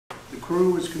The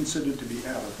crew was considered to be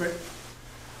adequate.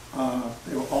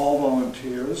 They were all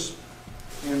volunteers,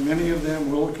 and many of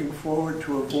them were looking forward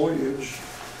to a voyage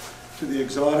to the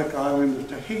exotic island of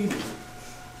Tahiti.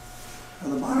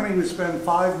 Now, the Bonnie would spend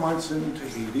 5 months in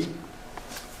Tahiti.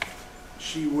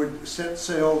 She would set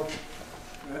sail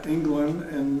at England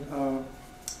in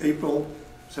April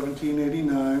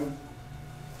 1789.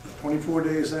 24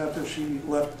 days after she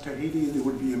left Tahiti, there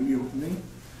would be a mutiny.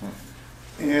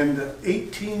 And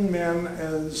 18 men,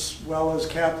 as well as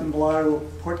Captain Bligh, were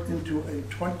put into a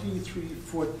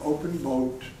 23-foot open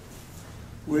boat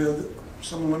with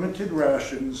some limited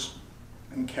rations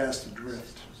and cast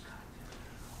adrift.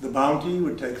 The Bounty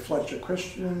would take Fletcher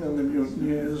Christian and the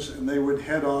mutineers, and they would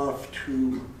head off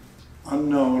to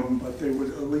unknown, but they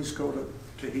would at least go to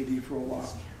Tahiti for a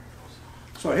while.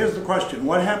 So here's the question.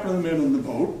 What happened to the men in the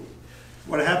boat?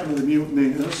 What happened to the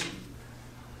mutineers?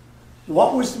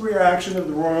 What was the reaction of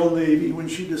the Royal Navy when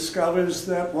she discovers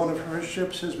that one of her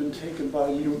ships has been taken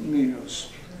by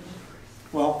mutineers?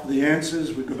 Well, for the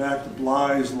answers, we go back to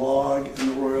Bligh's log and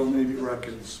the Royal Navy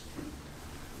records.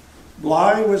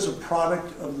 Bligh was a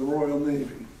product of the Royal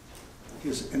Navy.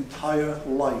 His entire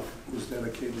life was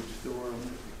dedicated to the Royal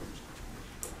Navy.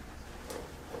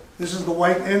 This is the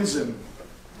White Ensign.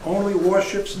 Only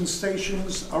warships and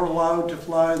stations are allowed to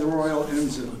fly the Royal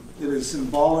Ensign. It is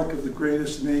symbolic of the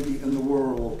greatest navy in the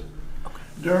world.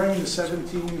 During the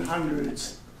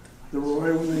 1700s, the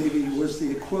Royal Navy was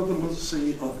the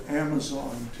equivalency of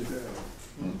Amazon today.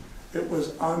 It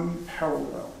was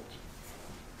unparalleled.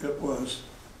 It was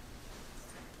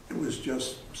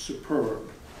just superb.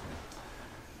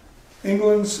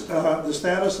 England's, the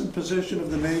status and position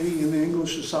of the Navy in the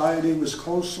English society was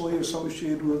closely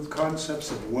associated with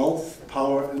concepts of wealth,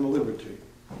 power, and liberty.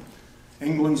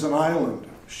 England's an island.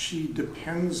 She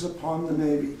depends upon the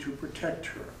Navy to protect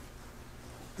her.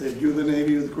 They view the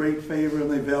Navy with great favor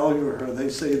and they value her. They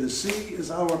say the sea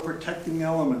is our protecting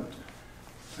element,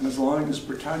 and as long as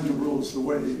Britannia rules the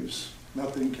waves,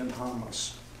 nothing can harm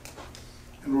us.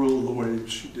 And rule the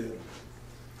waves she did.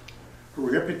 Her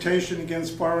reputation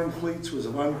against foreign fleets was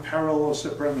of unparalleled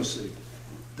supremacy.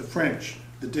 The French,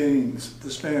 the Danes, the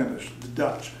Spanish, the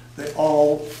Dutch, they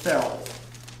all fell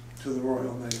to the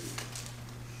Royal Navy.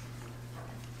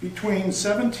 Between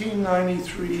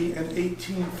 1793 and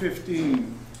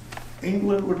 1815,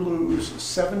 England would lose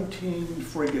 17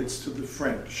 frigates to the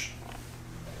French,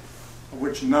 of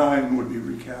which 9 would be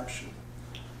recaptured.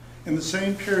 In the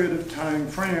same period of time,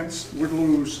 France would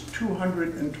lose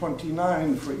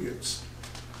 229 frigates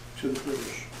to the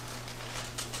British.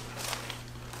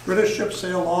 British ships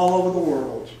sailed all over the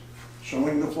world,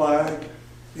 showing the flag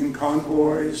in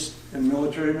convoys, in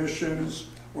military missions,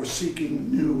 or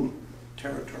seeking new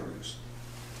territories.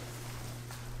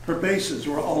 Her bases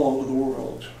were all over the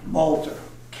world: Malta,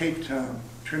 Cape Town,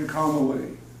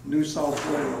 Trincomalee, New South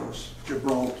Wales,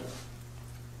 Gibraltar.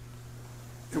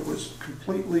 It was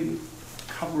completely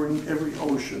covering every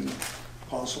ocean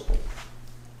possible.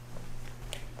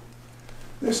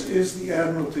 This is the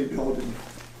Admiralty Building.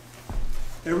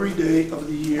 Every day of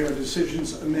the year,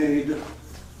 decisions are made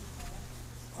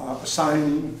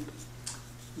assigning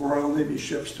Royal Navy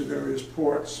ships to various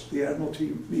ports. The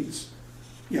Admiralty meets,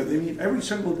 they meet every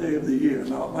single day of the year.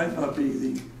 Now, it might not be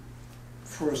the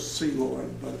first Sea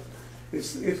Lord, but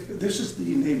this is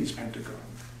the Navy's Pentagon.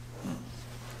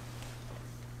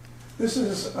 This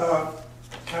is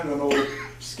kind of an old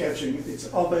sketching. It's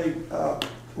of a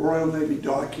Royal Navy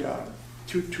dockyard.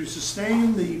 To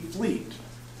sustain the fleet,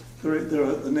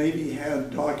 the Navy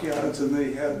had dockyards and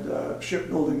they had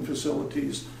shipbuilding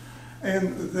facilities.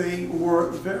 And they were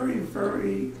very,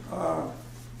 very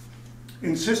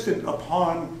insistent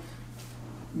upon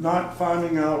not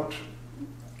farming out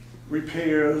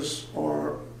repairs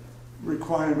or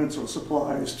requirements or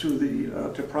supplies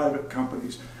to private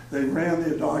companies. They ran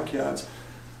their dockyards.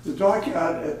 The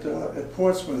dockyard at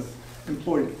Portsmouth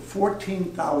employed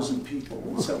 14,000 people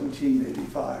in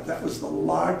 1785. That was the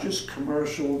largest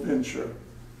commercial venture,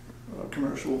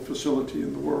 commercial facility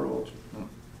in the world.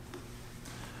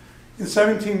 In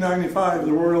 1795,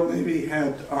 the Royal Navy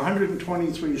had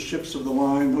 123 ships of the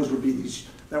line. Those would be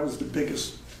that was the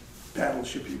biggest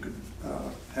battleship you could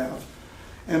have,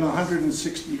 and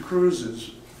 160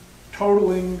 cruisers,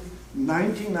 totaling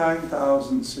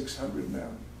 99,600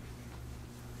 men.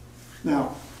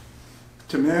 Now,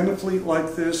 to man a fleet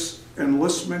like this,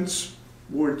 enlistments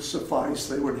would suffice.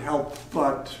 They would help,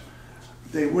 but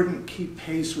they wouldn't keep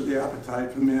pace with the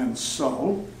appetite for men.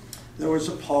 So there was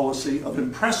a policy of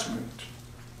impressment.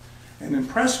 And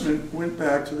impressment went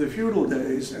back to the feudal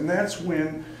days, and that's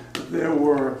when there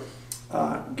were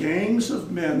gangs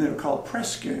of men. They were called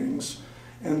press gangs,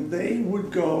 And they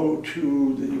would go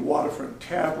to the waterfront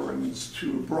taverns,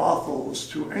 to brothels,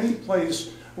 to any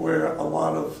place where a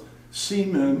lot of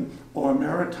seamen or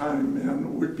maritime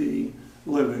men would be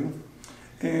living.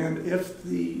 And if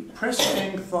the press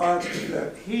gang thought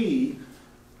that he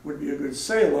would be a good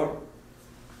sailor,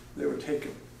 they would take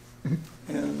him.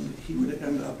 And he would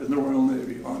end up in the Royal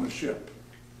Navy on a ship.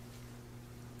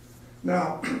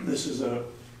 Now, this is a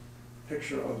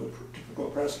picture of the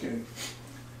typical press gang.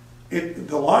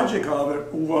 The logic of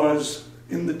it was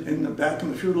back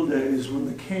in the feudal days, when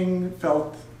the king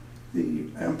felt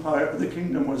the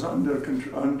kingdom was under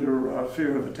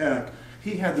fear of attack,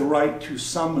 he had the right to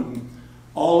summon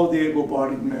all of the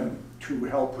able-bodied men to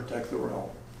help protect the realm.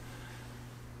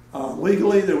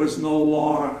 Legally, there was no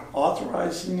law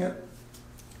authorizing it,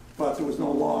 but there was no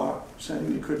law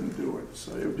saying you couldn't do it.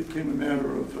 So it became a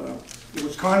matter of, it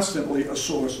was constantly a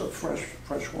source of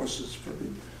fresh horses for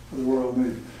the Royal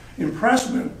Navy.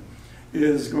 Impressment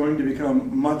is going to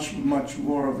become much, much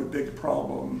more of a big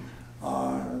problem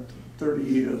 30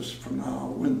 years from now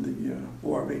when the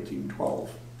War of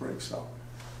 1812 breaks out.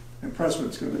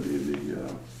 Impressment is going to be the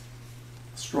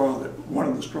one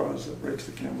of the straws that breaks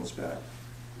the camel's back.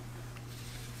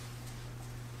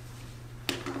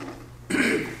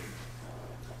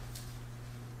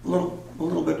 A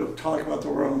little bit of talk about the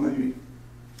Royal Navy.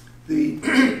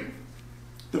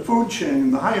 The food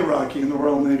chain, the hierarchy in the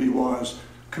Royal Navy was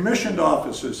commissioned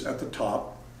officers at the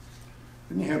top,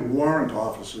 then you had warrant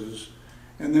officers,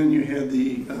 and then you had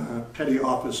the petty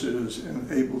officers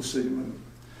and able seamen.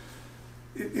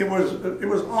 It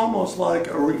was almost like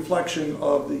a reflection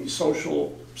of the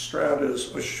social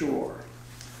stratas ashore.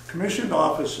 Commissioned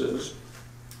officers,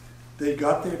 they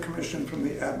got their commission from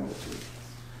the Admiralty.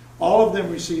 All of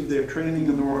them received their training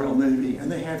in the Royal Navy,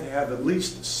 and they had to have at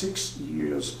least 6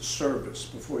 years service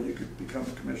before you could become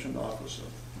a commissioned officer.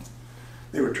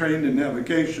 They were trained in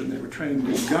navigation, they were trained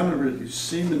in gunnery,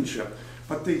 seamanship,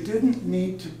 but they didn't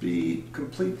need to be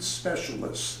complete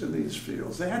specialists in these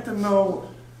fields. They had to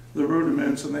know the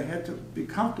rudiments and they had to be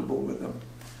comfortable with them.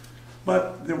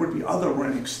 But there would be other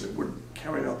ranks that would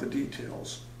carry out the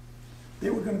details.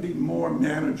 They were going to be more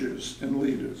managers and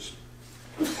leaders.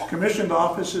 Commissioned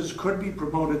officers could be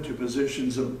promoted to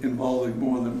positions involving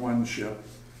more than one ship.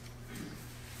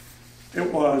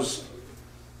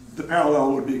 The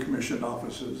parallel would be commissioned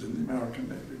officers in the American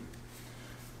Navy.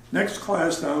 Next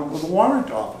class down were the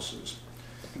warrant officers.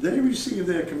 They received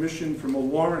their commission from a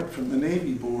warrant from the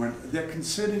Navy Board. They're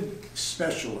considered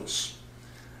specialists.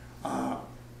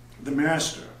 The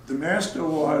master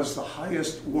was the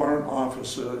highest warrant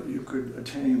officer you could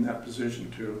attain that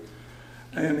position to.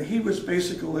 And he was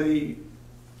basically,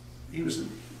 he was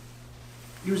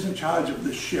in charge of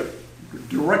the ship,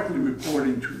 directly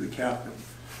reporting to the captain.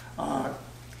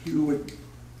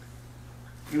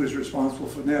 He was responsible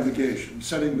for navigation,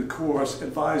 setting the course,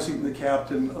 advising the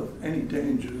captain of any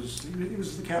dangers. He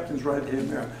was the captain's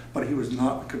right-hand man, but he was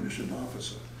not a commissioned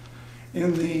officer.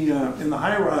 In the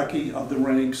hierarchy of the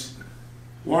ranks,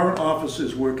 warrant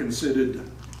officers were considered,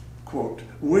 quote,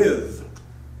 with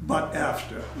but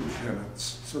after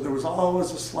lieutenants. So there was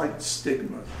always a slight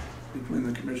stigma between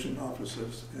the commissioned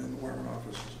officers and the warrant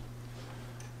officers.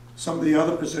 Some of the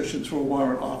other positions for a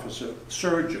warrant officer: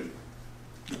 surgeon,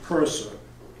 the purser,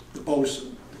 the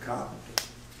bosun, the carpenter.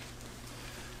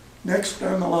 Next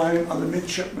down the line are the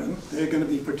midshipmen. They're going to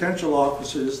be potential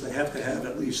officers. They have to have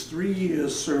at least 3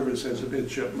 years service as a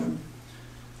midshipman.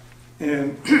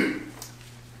 And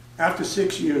after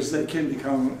 6 years, they can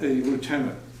become a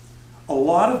lieutenant. A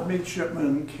lot of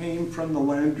midshipmen came from the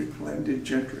landed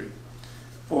gentry,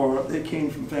 or they came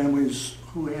from families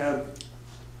who had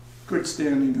good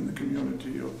standing in the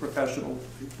community, or professional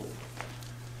people.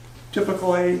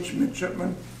 Typical age,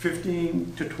 midshipmen,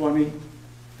 15 to 20.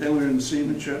 They learned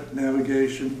seamanship,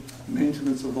 navigation,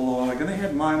 maintenance of the log, and they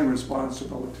had minor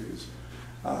responsibilities.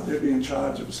 They'd be in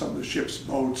charge of some of the ship's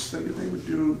boats. They would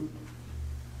do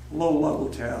low-level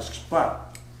tasks,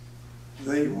 but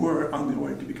they were on their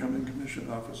way to becoming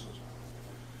commissioned officers.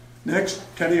 Next,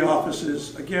 petty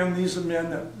officers. Again, these are men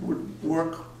that would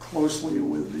work closely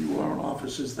with the warrant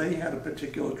officers. They had a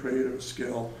particular trade or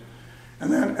skill.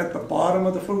 And then at the bottom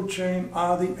of the food chain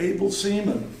are the able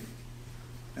seamen.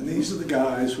 And these are the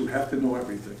guys who have to know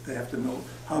everything. They have to know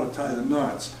how to tie the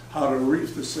knots, how to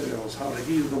reef the sails, how to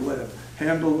heave the lead,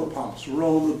 handle the pumps,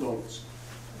 row the boats.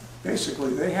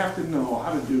 Basically, they have to know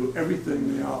how to do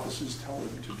everything the officers tell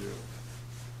them to do.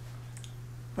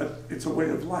 But it's a way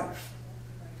of life.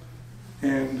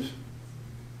 And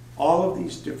all of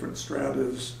these different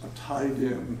stratas are tied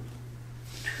in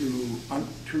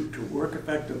to work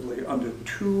effectively under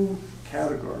two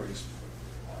categories.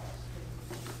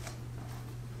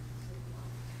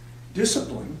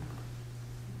 discipline,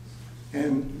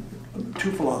 and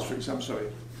two philosophies, I'm sorry.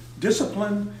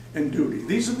 Discipline and duty.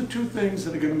 These are the two things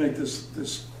that are going to make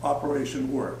this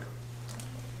operation work.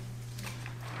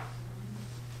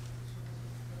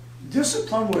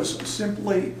 Discipline was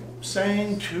simply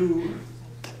saying to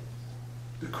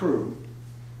the crew,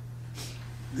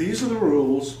 these are the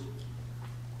rules,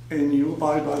 and you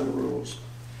abide by the rules.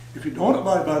 If you don't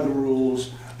abide by the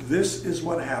rules, this is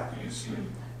what happens.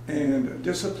 And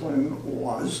discipline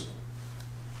was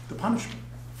the punishment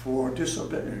for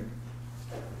disobeying,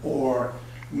 or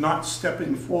not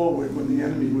stepping forward when the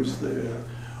enemy was there,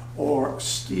 or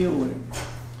stealing,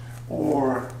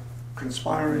 or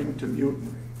conspiring to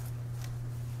mutiny.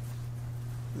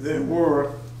 There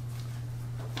were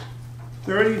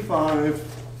 35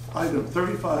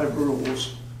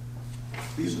 rules.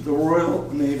 These are the Royal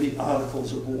Navy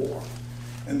Articles of War.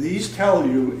 And these tell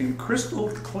you in crystal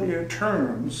clear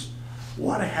terms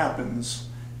what happens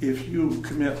if you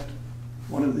commit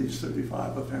one of these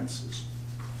 35 offenses.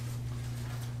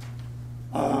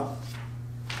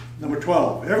 Number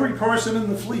 12, every person in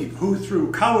the fleet who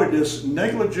through cowardice,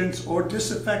 negligence, or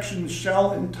disaffection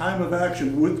shall in time of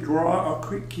action withdraw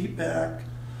or keep back,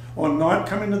 or not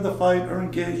come into the fight or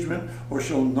engagement, or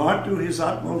shall not do his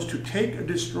utmost to take or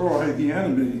destroy the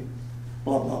enemy,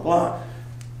 blah, blah, blah.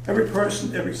 Every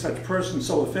such person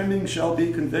so offending shall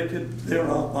be convicted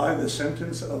thereof by the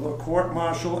sentence of a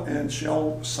court-martial and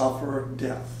shall suffer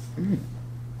death.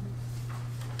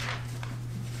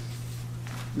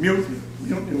 Mutiny.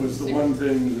 Mutiny was the one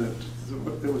thing that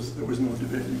there was no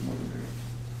debating over.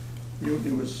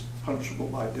 Mutiny was punishable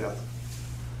by death.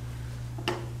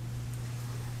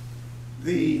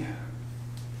 The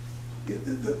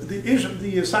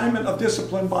assignment of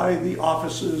discipline by the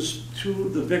officers to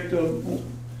the victim,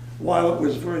 while it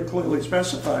was very clearly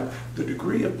specified, the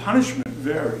degree of punishment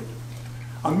varied.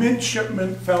 A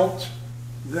midshipman felt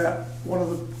that one of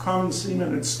the common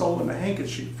seamen had stolen a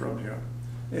handkerchief from him,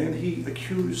 and he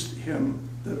accused him,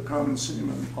 the common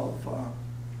seaman,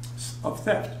 of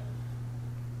theft.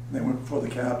 They went before the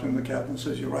captain. The captain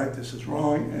says, "You're right, this is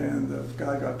wrong," and the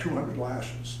guy got 200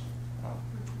 lashes.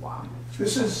 Wow.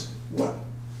 This is what?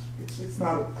 It's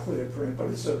not a clear print, but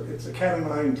it's a cat o'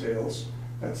 nine tails.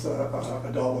 That's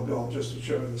a dollar bill, just to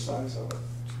show you the size of it.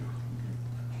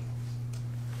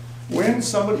 When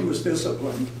somebody was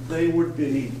disciplined, they would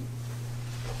be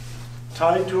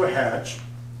tied to a hatch,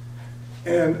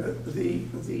 and the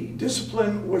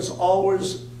discipline was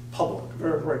always public,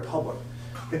 very, very public.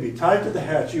 They'd be tied to the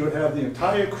hatch. You would have the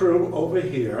entire crew over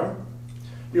here.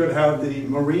 You would have the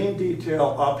Marine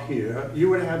detail up here. You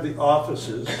would have the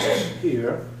officers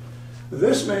here.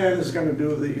 This man is going to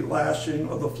do the lashing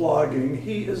or the flogging.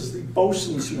 He is the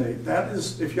bosun's mate. That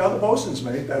is, if you're the bosun's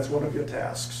mate, that's one of your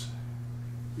tasks.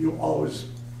 You always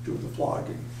do the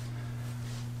flogging.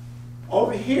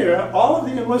 Over here, all of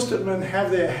the enlisted men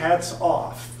have their hats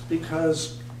off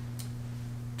because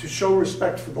to show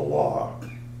respect for the law,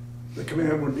 the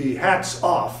command would be hats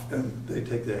off, and they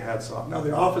take their hats off. Now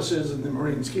the officers and the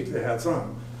Marines keep their hats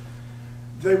on.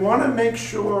 They want to make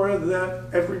sure that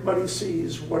everybody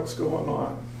sees what's going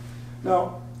on.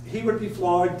 Now, he would be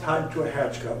flogged, tied to a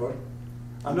hatch cover.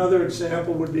 Another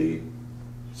example would be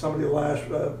somebody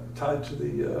tied to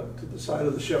the side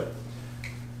of the ship.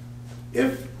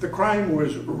 If the crime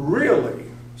was really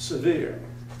severe,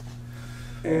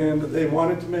 and they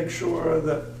wanted to make sure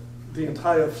that the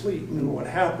entire fleet knew what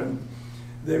happened,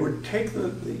 they would take the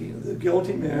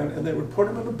guilty man and they would put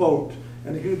him in a boat,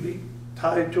 and he would be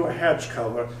tied to a hatch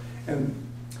cover, and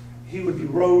he would be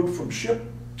rowed from ship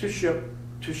to ship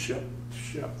to ship to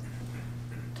ship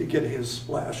to get his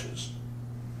lashes.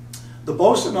 The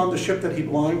bosun on the ship that he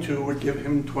belonged to would give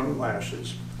him 20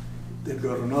 lashes. They'd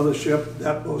go to another ship,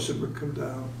 that bosun would come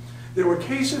down. There were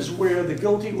cases where the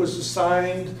guilty was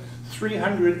assigned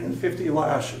 350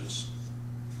 lashes.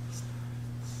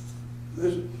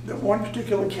 There's one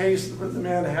particular case where the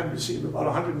man had received about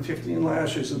 115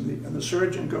 lashes, and the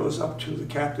surgeon goes up to the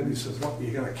captain. He says, "Look,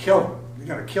 you're going to kill him. You're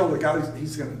going to kill the guy.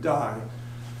 He's going to die."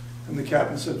 And the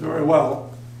captain said, "Very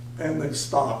well." And they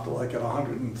stopped like at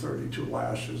 132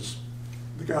 lashes.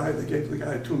 They gave the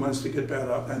guy 2 months to get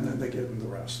better, and then they gave him the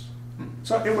rest.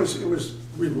 So it was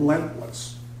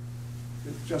relentless.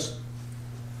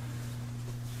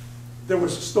 There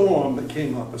was a storm that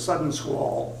came up, a sudden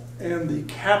squall. And the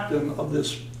captain of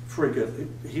this frigate,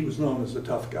 he was known as a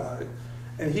tough guy,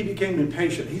 and he became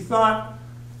impatient. He thought,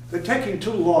 they're taking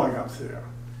too long up there.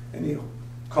 And he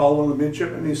called one of the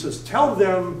midshipmen, and he says, "Tell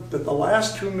them that the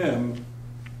last 2 men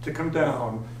to come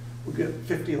down will get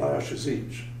 50 lashes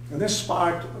each." And this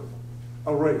sparked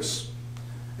a race,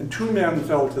 and 2 men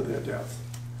fell to their death.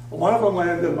 A lot of them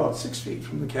landed about 6 feet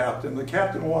from the captain. The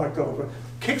captain walked over,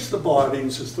 kicks the body,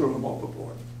 and says, threw him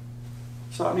overboard.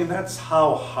 So, I mean, that's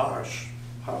how harsh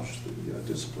the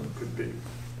discipline could be.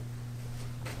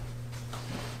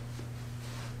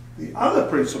 The other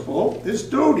principle is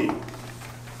duty.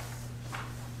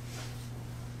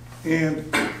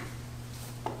 And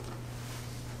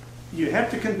you have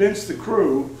to convince the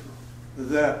crew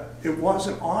that it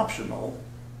wasn't optional.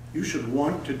 You should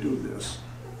want to do this.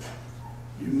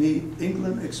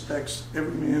 England expects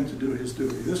every man to do his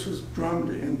duty. This was drummed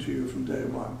into you from day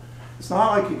one. It's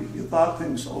not like you thought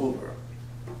things over.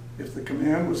 If the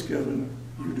command was given,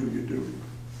 you do your duty.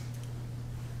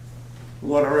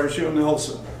 Lord Horatio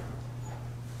Nelson,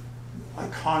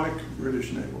 iconic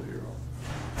British naval hero.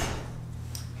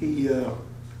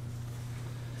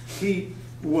 He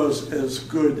was as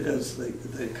good as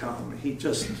they come. He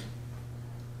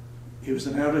was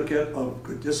an advocate of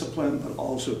good discipline, but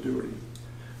also duty.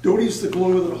 Duty is the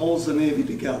glue that holds the Navy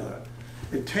together.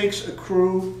 It takes a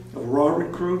crew of raw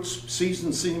recruits,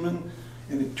 seasoned seamen,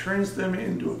 and it turns them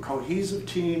into a cohesive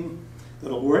team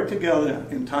that'll work together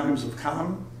in times of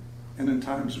calm and in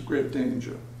times of great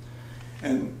danger.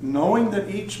 And knowing that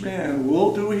each man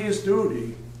will do his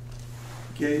duty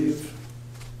gave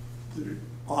the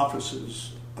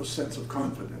officers a sense of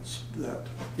confidence that,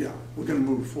 yeah, we're going to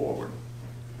move forward.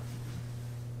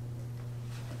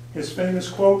 His famous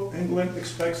quote, England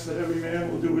expects that every man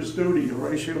will do his duty,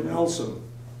 Horatio Nelson,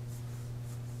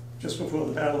 just before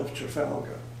the Battle of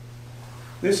Trafalgar.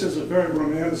 This is a very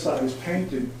romanticized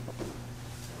painting.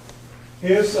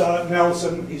 Here's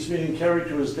Nelson, he's being carried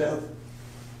to his death.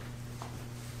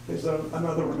 Here's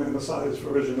another romanticized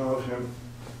version of him.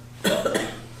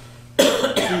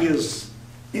 He is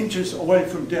inches away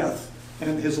from death,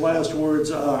 and his last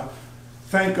words are,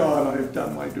 "Thank God I have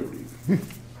done my duty."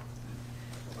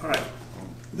 All right.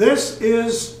 This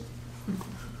is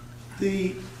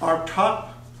our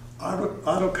top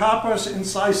Artocarpus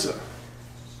incisa.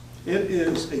 It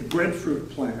is a breadfruit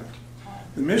plant.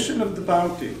 The mission of the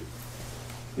bounty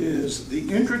is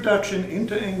the introduction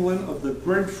into England of the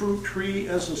breadfruit tree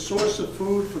as a source of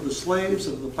food for the slaves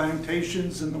of the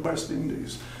plantations in the West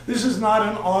Indies. This is not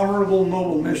an honorable,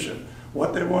 noble mission.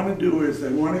 What they want to do is they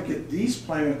want to get these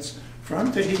plants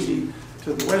from Tahiti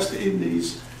to the West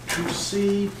Indies to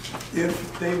see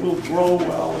if they will grow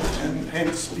well and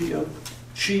hence be a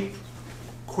cheap,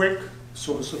 quick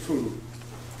source of food.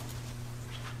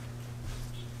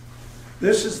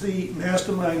 This is the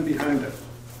mastermind behind it.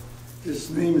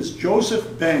 His name is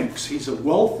Joseph Banks. He's a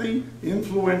wealthy,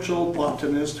 influential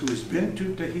botanist who has been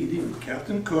to Tahiti with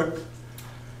Captain Cook.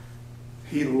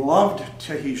 He loved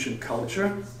Tahitian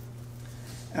culture.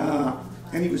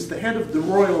 And he was the head of the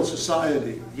Royal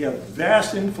Society. He had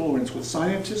vast influence with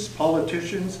scientists,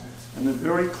 politicians, and a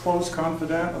very close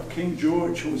confidant of King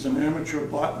George, who was an amateur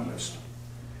botanist.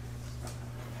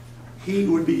 He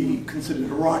would be considered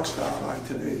a rock star by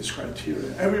today's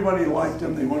criteria. Everybody liked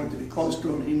him. They wanted to be close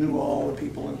to him. He knew all the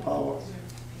people in power.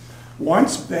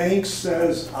 Once Banks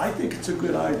says, I think it's a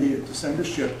good idea to send a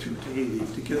ship to Tahiti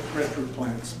to get breadfruit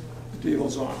plants, the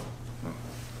deal's on.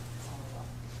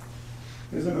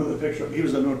 Here's another picture. He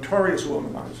was a notorious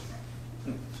womanizer.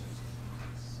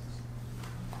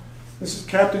 This is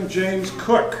Captain James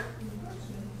Cook.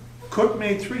 Cook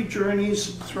made 3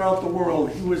 journeys throughout the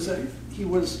world. He was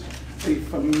a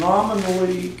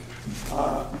phenomenally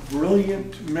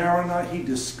brilliant mariner. He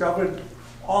discovered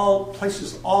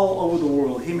places all over the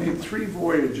world. He made 3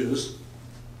 voyages.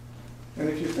 And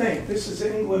if you think, this is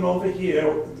England over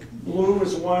here. Blue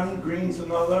is one, green's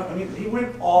another. I mean, he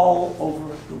went all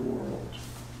over the world.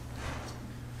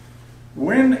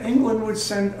 When England would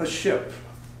send a ship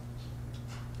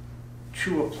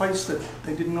to a place that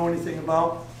they didn't know anything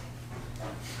about,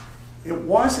 it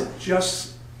wasn't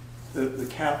just the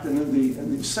captain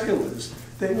and the sailors.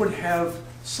 They would have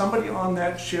somebody on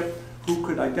that ship who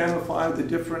could identify the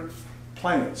different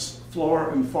plants,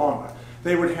 flora and fauna.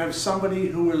 They would have somebody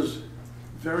who was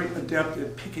very adept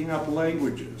at picking up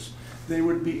languages. They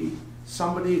would be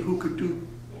somebody who could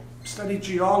study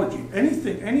geology,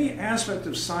 anything, any aspect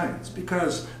of science,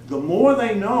 because the more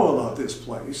they know about this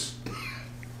place,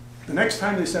 the next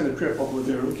time they send a trip over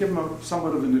there, it'll give them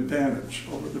somewhat of an advantage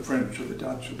over the French or the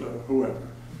Dutch or whoever.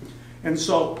 And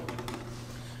so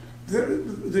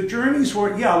the journeys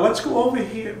were, yeah, let's go over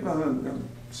here, I'm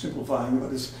simplifying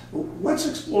this, let's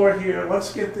explore here,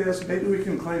 let's get this, maybe we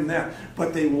can claim that.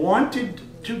 But they wanted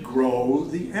to grow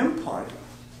the empire.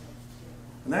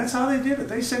 And that's how they did it.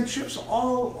 They sent ships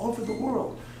all over the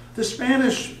world. The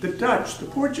Spanish, the Dutch, the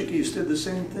Portuguese did the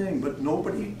same thing, but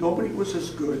nobody was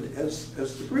as good as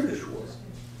the British were.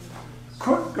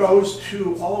 Cook goes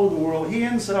to all over the world. He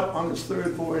ends up on his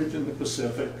third voyage in the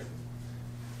Pacific.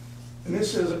 And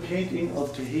this is a painting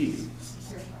of Tahiti.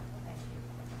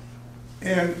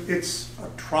 And it's a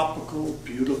tropical,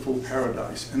 beautiful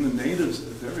paradise. And the natives are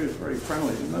very, very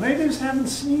friendly. And the natives haven't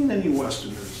seen any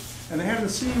Westerners. And they haven't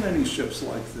seen any ships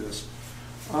like this.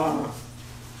 And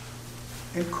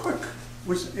Cook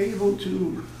was able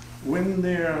to win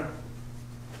their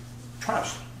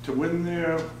trust, to win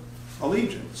their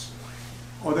allegiance.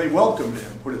 Or they welcomed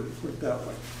him, put it that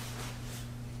way.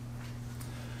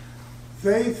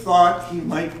 They thought he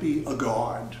might be a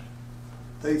god.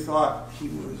 They thought he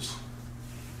was,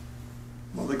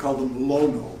 well, they called him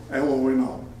Lono,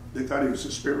 L-O-N-O. They thought he was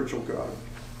a spiritual god.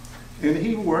 And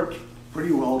he worked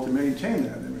pretty well to maintain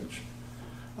that image.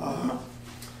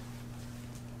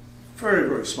 Very,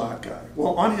 very smart guy.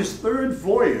 Well, on his third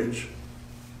voyage,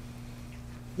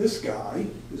 this guy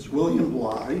is William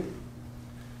Bligh.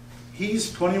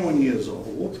 He's 21 years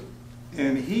old,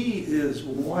 and he is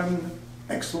one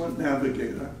excellent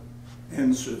navigator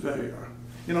and surveyor.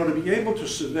 You know, to be able to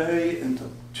survey and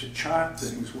to chart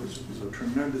things was a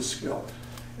tremendous skill,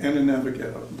 and a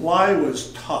navigator. Bligh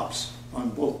was tops on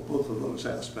both of those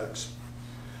aspects.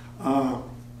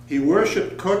 He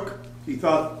worshipped Cook. He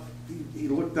thought, he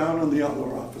looked down on the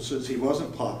other officers. He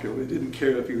wasn't popular. He didn't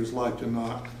care if he was liked or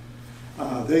not.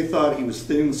 They thought he was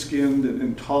thin-skinned and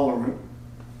intolerant.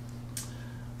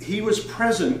 He was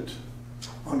present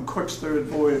on Cook's third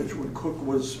voyage when Cook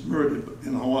was murdered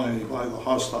in Hawaii by the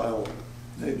hostile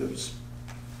natives.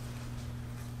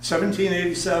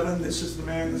 1787, this is the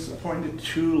man that's appointed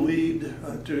to lead,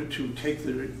 to take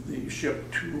the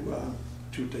ship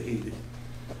to Tahiti.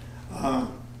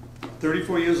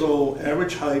 34 years old,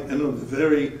 average height, and a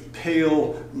very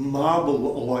pale,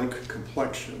 marble-like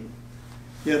complexion.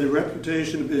 He had a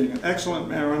reputation of being an excellent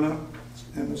mariner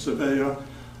and a surveyor.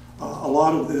 A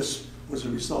lot of this was a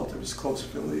result of his close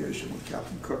affiliation with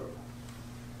Captain Cook.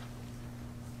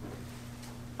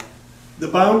 The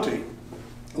Bounty.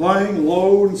 Lying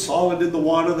low and solid in the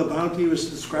water, the Bounty was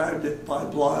described by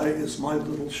Bligh as my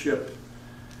little ship.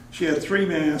 She had 3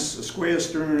 masts, a square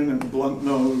stern, and a blunt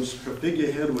nose. Her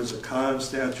figurehead was a carved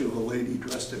statue of a lady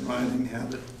dressed in riding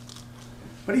habit.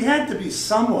 But he had to be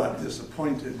somewhat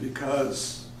disappointed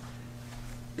because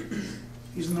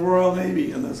he's in the Royal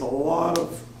Navy, and there's a lot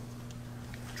of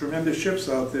tremendous ships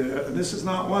out there, and this is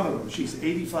not one of them. She's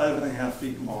 85.5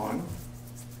 feet long,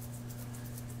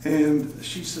 and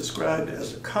she's described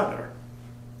as a cutter.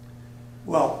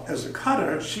 Well, as a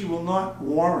cutter, she will not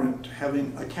warrant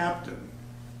having a captain,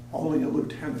 only a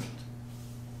lieutenant.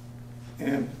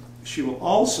 And she will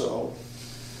also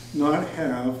not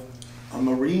have a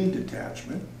marine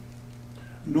detachment,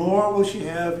 nor will she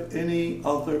have any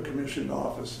other commissioned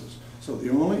officers. So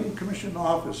the only commissioned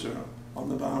officer on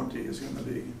the Bounty is going to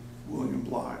be William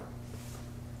Bligh.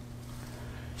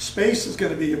 Space is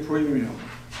going to be a premium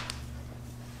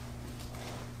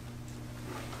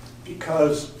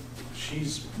because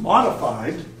she's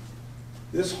modified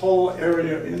this whole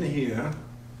area in here,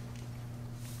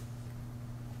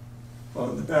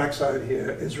 on the backside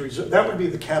here, is reserved. That would be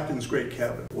the captain's great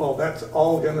cabin. Well, that's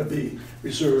all going to be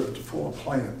reserved for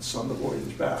plants on the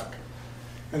voyage back.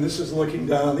 And this is looking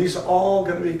down. These are all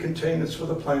going to be containers for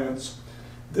the plants.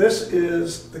 This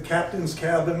is the captain's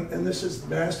cabin, and this is the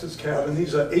master's cabin.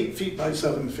 These are 8 feet by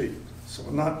 7 feet, so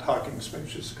we're not talking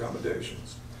spacious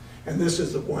accommodations. And this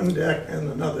is the one deck and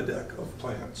another deck of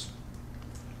plants.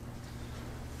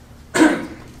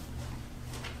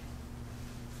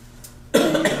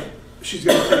 She's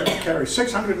going to carry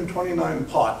 629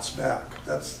 pots back.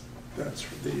 That's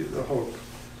the hope.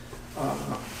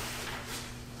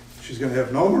 She's going to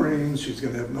have no Marines. She's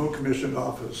going to have no commissioned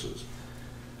officers.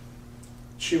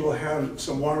 She will have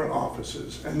some warrant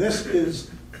officers. And this is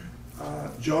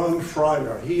John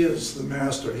Fryer. He is the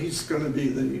master. He's going to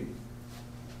be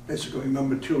basically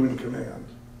number 2 in command.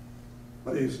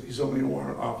 But he's only a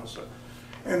warrant officer.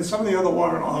 And some of the other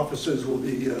warrant officers will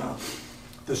be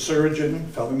the surgeon,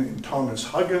 a fellow named Thomas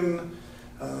Huggin,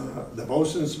 the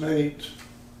bosun's mate,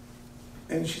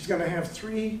 and she's going to have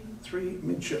three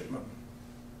midshipmen,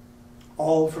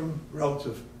 all from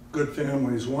relative good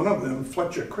families. One of them,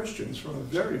 Fletcher Christians, from a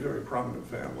very, very prominent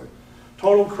family.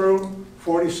 Total crew,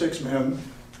 46 men,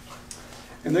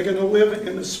 and they're going to live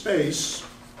in a space.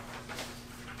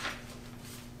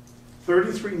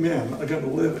 33 men are going to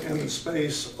live in a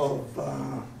space of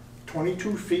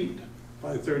 22 feet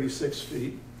by 36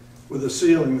 feet with a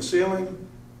ceiling. The ceiling,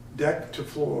 deck to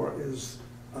floor, is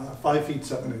 5 feet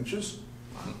 7 inches.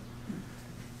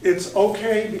 It's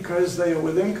okay because they are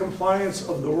within compliance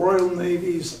of the Royal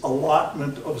Navy's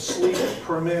allotment of sleep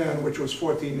per man, which was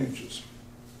 14 inches.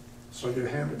 So your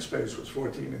hammock space was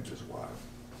 14 inches wide.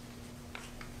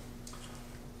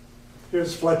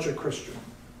 Here's Fletcher Christian.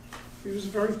 He was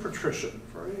very patrician,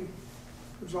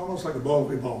 he was almost like a bon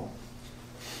vivant.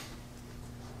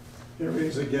 Here he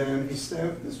is again, he's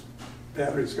standing, this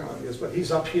battery's gone, yes, but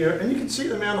he's up here, and you can see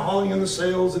the man hauling in the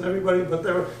sails and everybody, but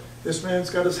this man's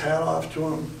got his hat off to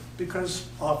him because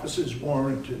officers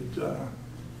warranted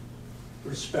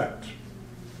respect.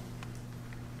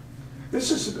 This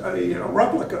is a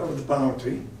replica of the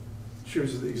Bounty. She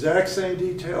was the exact same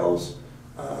details,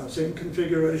 same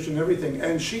configuration, everything,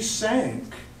 and she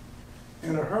sank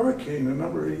in a hurricane a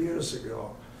number of years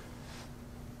ago.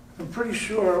 I'm pretty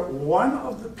sure one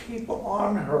of the people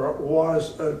on her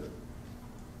was a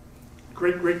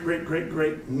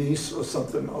great niece or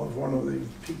something of one of the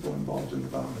people involved in the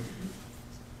bombing.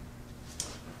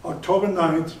 October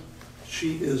 9th,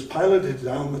 she is piloted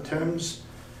down the Thames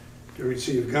to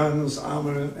receive guns,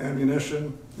 armament,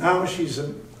 ammunition. Now she's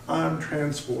in armed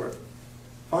transport.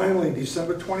 Finally,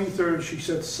 December 23rd, she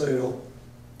sets sail.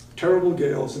 Terrible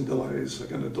gales and delays are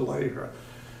going to delay her.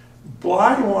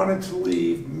 Bligh wanted to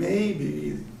leave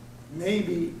maybe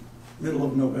middle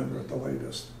of November at the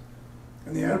latest.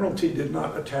 And the Admiralty did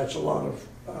not attach a lot of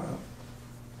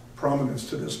prominence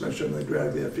to this mission. They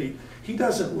dragged their feet. He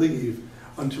doesn't leave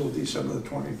until December the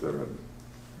 23rd.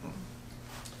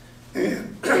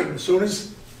 And as soon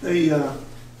as they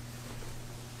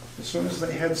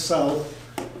head south,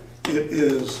 it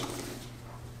is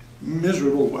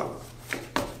miserable weather.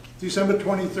 December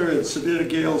 23rd, severe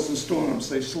gales and storms,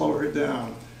 they slow her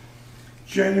down.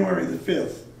 January the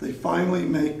 5th, they finally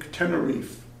make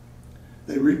Tenerife.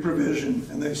 They reprovision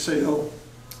and they sail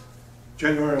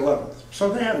January 11th. So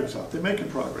they have it up, they're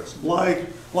making progress. Bligh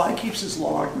keeps his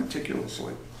log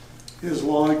meticulously. His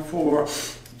log for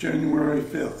January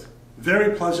 5th.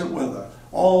 Very pleasant weather,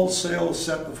 all sails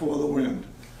set before the wind.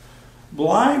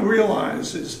 Bligh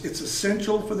realizes it's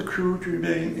essential for the crew to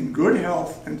remain in good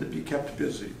health and to be kept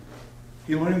busy.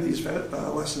 He learned these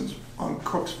lessons on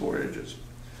Cook's voyages.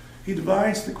 He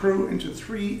divides the crew into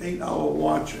 3 8-hour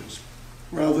watches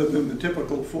rather than the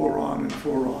typical 4 on and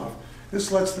 4 off.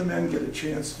 This lets the men get a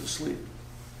chance to sleep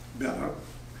better.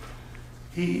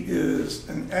 He's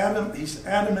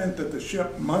adamant that the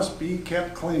ship must be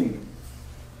kept clean.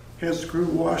 Has the crew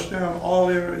wash down all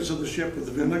areas of the ship with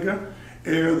vinegar,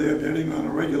 air their bedding on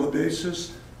a regular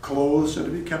basis, clothes are to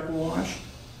be kept washed,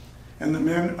 and the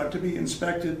men are to be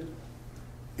inspected,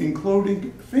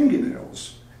 including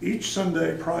fingernails, each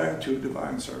Sunday prior to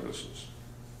divine services.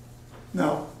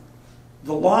 Now,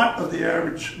 the lot of the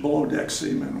average below-deck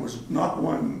seaman was not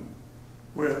one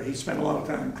where he spent a lot of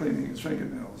time cleaning his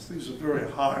fingernails. These are very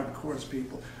hard, coarse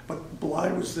people, but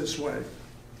Bligh was this way.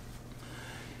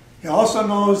 He also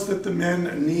knows that the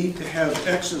men need to have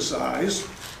exercise,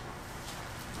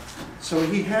 so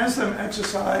he has them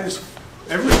exercise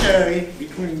every day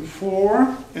between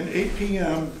 4 and 8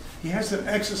 p.m. He has them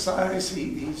exercise,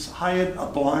 he's hired a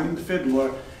blind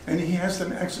fiddler, and he has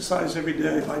them exercise every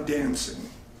day by dancing.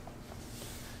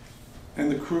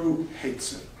 And the crew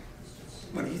hates it,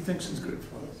 but he thinks it's good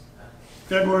for them.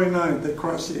 February 9th, they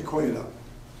cross the equator.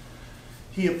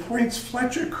 He appoints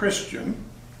Fletcher Christian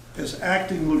as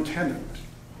acting lieutenant.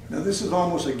 Now this is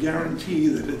almost a guarantee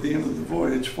that at the end of the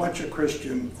voyage, Fletcher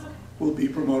Christian will be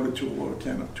promoted to a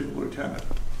lieutenant.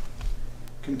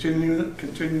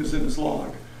 Continues in his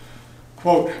log.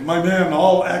 Quote, "My men,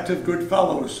 all active good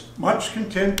fellows, much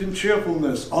content and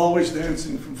cheerfulness, always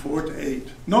dancing from 4 to 8.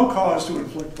 No cause to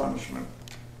inflict punishment."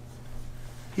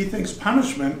 He thinks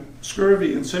punishment,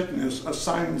 scurvy and sickness are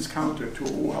signs counter to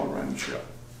a well-run ship.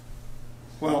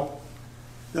 Well,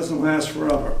 doesn't last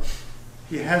forever.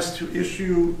 He has to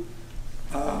issue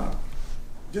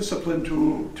discipline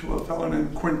to a fellow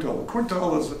named Quintal.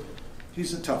 Quintal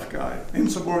he's a tough guy.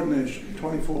 Insubordination,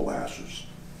 24 lashes.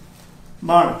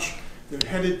 March, they're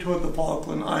headed toward the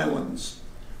Falkland Islands.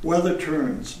 Weather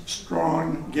turns,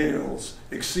 strong gales,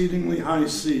 exceedingly high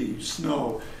sea,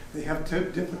 snow. They have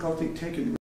difficulty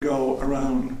taking go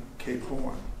around Cape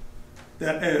Horn.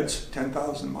 That adds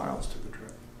 10,000 miles to the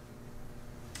trip.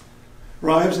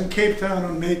 Arrives in Cape Town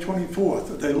on May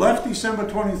 24th. They left December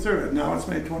 23rd. Now it's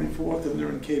May 24th and they're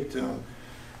in Cape Town.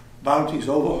 Bounty's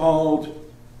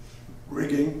overhauled,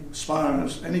 rigging,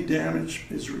 spars, any damage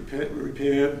is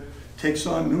repaired, takes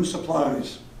on new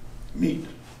supplies, meat,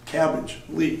 cabbage,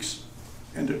 leeks,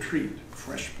 and a treat,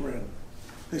 fresh bread.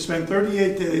 They spend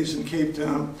 38 days in Cape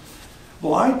Town.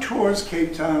 Bligh tours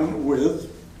Cape Town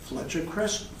with Fletcher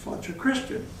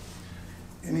Christian,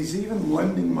 and he's even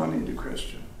lending money to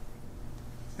Christian.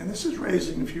 And this is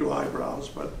raising a few eyebrows,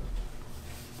 but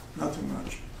nothing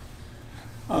much.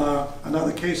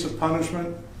 Another case of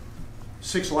punishment.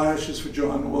 6 lashes for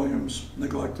John Williams,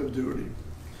 neglect of duty.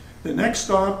 The next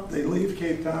stop, they leave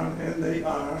Cape Town and they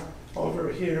are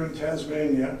over here in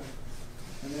Tasmania,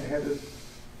 and they're headed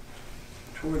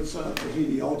towards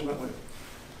Tahiti ultimately.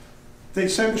 They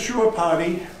send a shore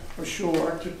party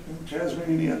ashore to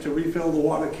Tasmania to refill the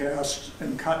water casks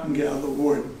and cut and gather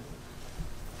wood.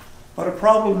 But a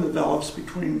problem develops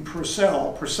between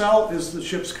Purcell. Purcell is the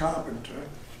ship's carpenter.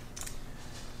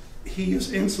 He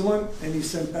is insolent and he's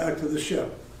sent back to the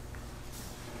ship.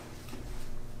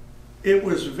 It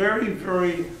was very,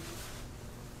 very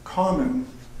common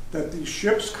that the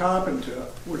ship's carpenter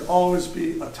would always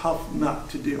be a tough nut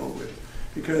to deal with,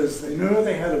 because they knew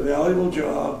they had a valuable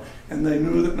job and they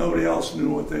knew that nobody else knew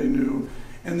what they knew,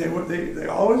 and they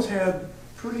always had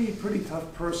pretty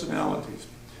tough personalities.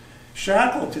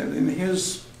 Shackleton, in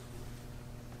his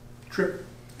trip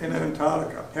in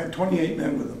Antarctica, had 28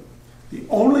 men with him. The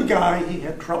only guy he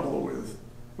had trouble with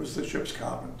was the ship's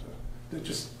carpenter.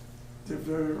 They're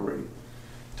very, very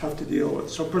tough to deal with.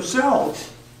 So Purcell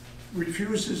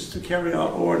refuses to carry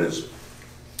out orders.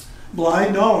 Bligh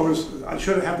knows, I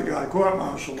should have had the guy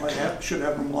court-martialed, I should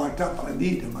have him locked up, but I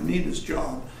need him, I need his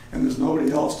job, and there's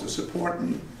nobody else to support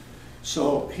me.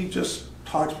 So he just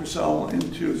talks Purcell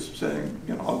into saying,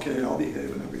 you know, okay, I'll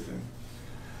behave and everything.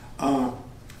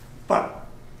 But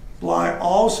Bligh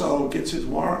also gets his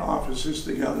warrant officers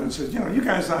together and says, you know, you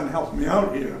guys aren't helping me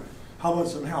out here, how about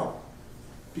some help?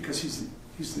 Because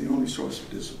he's the only source of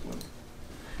discipline.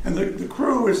 And the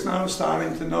crew is now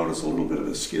starting to notice a little bit of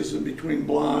a schism between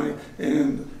Bligh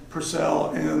and Purcell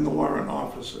and the warrant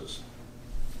officers.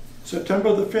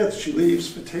 September the 5th, she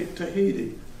leaves for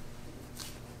Tahiti.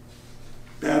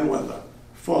 Bad weather,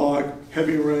 fog,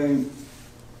 heavy rain,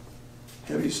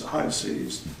 heavy high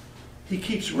seas. He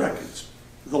keeps records.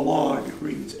 The log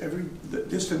reads the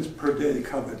distance per day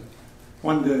covered.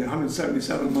 One day,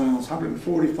 177 miles,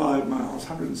 145 miles,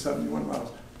 171 miles.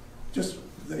 Just,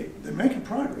 they're making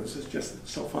progress, it's just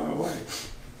so far away.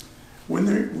 When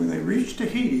they reach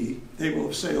Tahiti, they will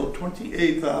have sailed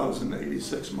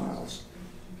 28,086 miles.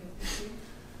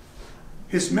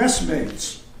 His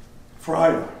messmates,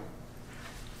 Fryer,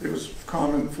 it was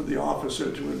common for the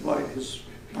officer to invite his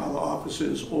other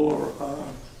officers or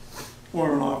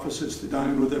warrant officers to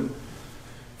dine with him.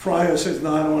 Fryer says,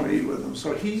 no, I don't want to eat with him.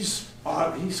 So he's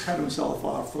cut himself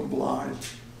off from Bligh.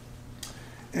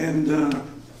 And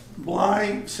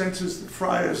Bligh senses that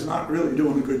Fryer is not really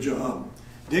doing a good job.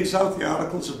 Digs out the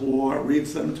Articles of War,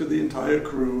 reads them to the entire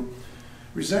crew.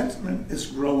 Resentment is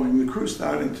growing, the crew's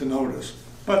starting to notice.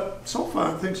 But so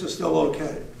far, things are still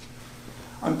okay.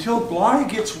 Until Bligh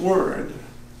gets word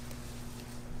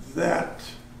that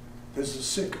there's a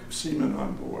sick seaman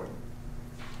on board,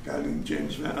 a guy named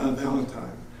James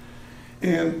Valentine.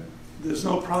 And there's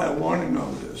no prior warning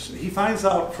notice. He finds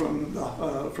out from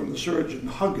the surgeon,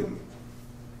 Huggin.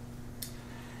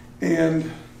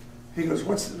 And he goes,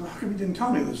 how come you didn't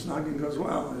tell me this? And Huggin goes,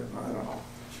 well, I don't know.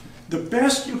 The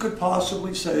best you could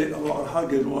possibly say about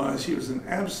Huggin was he was an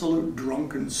absolute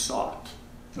drunken sot.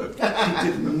 He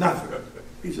did nothing.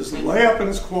 He just lay up in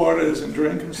his quarters and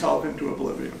drank himself into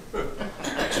oblivion.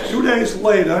 2 days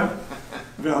later,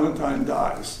 Valentine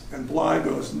dies, and Bligh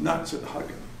goes nuts at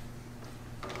Huggin.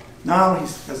 Now he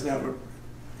hasn't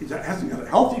got a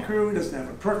healthy crew, he doesn't have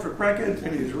a perfect record,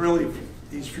 and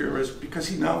he's furious because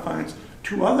he now finds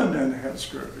 2 other men had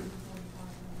scurvy.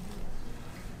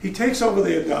 He takes over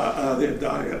their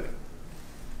diet.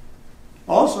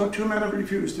 Also, 2 men have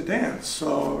refused to dance,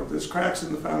 so there's cracks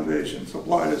in the foundation. So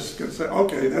Bligh is going to say,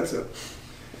 okay, that's it.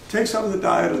 Takes over the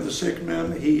diet of the sick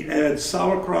men. He adds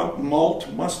sauerkraut,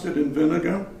 malt, mustard, and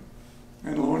vinegar,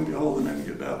 and lo and behold, the men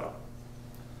get better.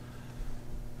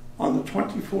 On the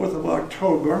 24th of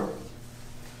October,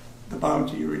 the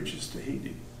Bounty reaches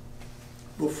Tahiti.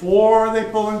 Before they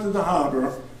pull into the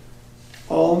harbor,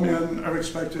 all men are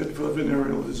expected for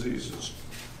venereal diseases.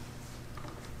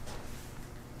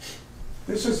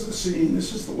 This is the scene,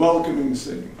 this is the welcoming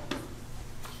scene.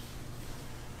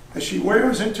 As she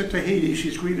wears into Tahiti,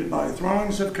 she's greeted by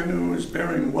throngs of canoes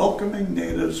bearing welcoming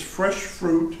natives, fresh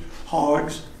fruit,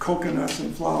 hogs, coconuts,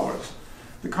 and flowers.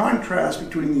 The contrast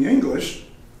between the English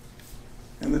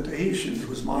and the Tahitians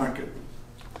was marked.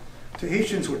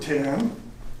 Tahitians were tan,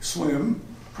 slim,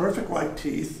 perfect white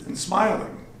teeth, and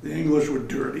smiling. The English were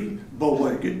dirty,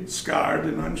 bow-legged, scarred,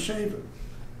 and unshaven.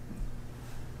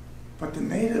 But the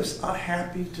natives are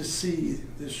happy to see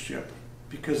this ship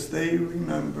because they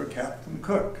remember Captain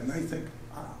Cook, and they think,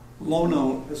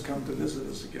 Lono has come to visit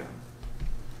us again.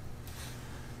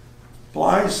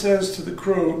 Bligh says to the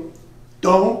crew,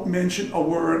 don't mention a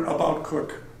word about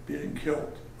Cook being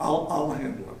killed. I'll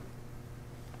handle it.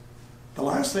 The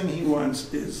last thing he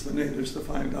wants is the natives to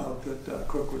find out that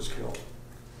Cook was killed.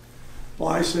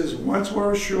 Bligh says, once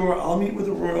we're ashore, I'll meet with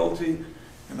the royalty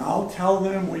and I'll tell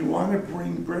them we want to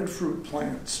bring breadfruit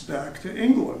plants back to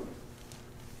England.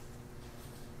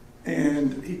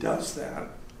 And he does that.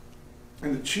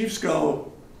 And the chiefs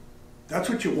go, that's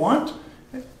what you want?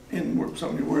 In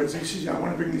so many words, he says, yeah, I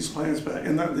want to bring these plants back.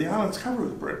 And the island's covered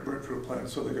with breadfruit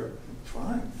plants, so they go,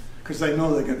 fine. Because they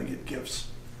know they're going to get gifts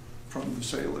from the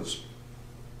sailors.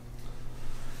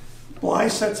 Bligh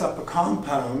sets up a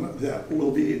compound that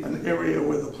will be an area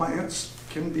where the plants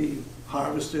can be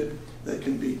harvested, they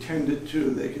can be tended to,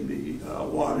 they can be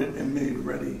watered and made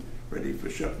ready for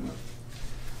shipment.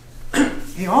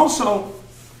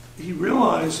 He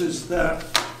realizes that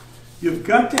you've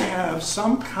got to have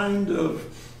some kind of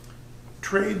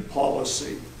trade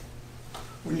policy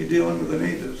when you're dealing with the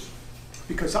natives,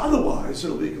 because otherwise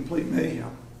it'll be complete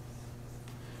mayhem.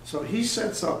 So he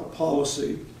sets up a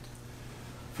policy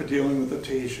for dealing with the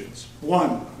Tahitians.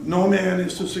 1, no man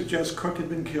is to suggest Cook had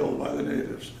been killed by the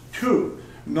natives. 2,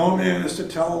 no man is to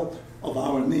tell of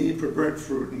our need for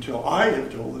breadfruit until I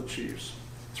have told the chiefs.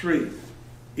 3,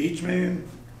 each man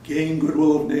gain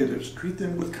goodwill of natives, treat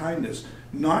them with kindness,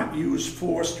 not use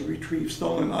force to retrieve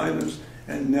stolen items,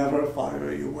 and never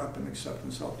fire your weapon except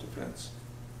in self-defense.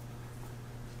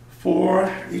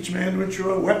 4, each man to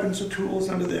ensure weapons or tools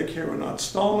under their care are not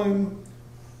stolen.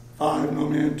 5, no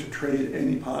man to trade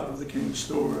any part of the king's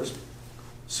stores.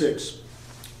 6,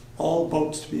 all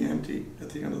boats to be empty at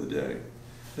the end of the day.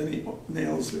 Then he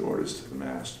nails the orders to the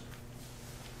mast.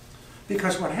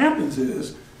 Because what happens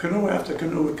is, canoe after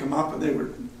canoe would come up and they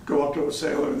would go up to a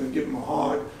sailor and they'd give him a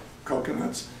hog,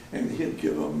 coconuts, and he'd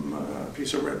give him a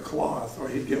piece of red cloth, or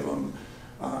he'd give him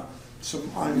some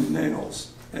iron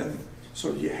nails. And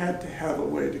so you had to have a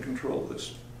way to control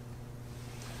this.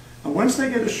 And once they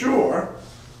get ashore,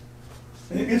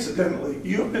 and incidentally,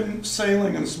 you've been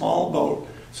sailing in a small boat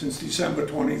since December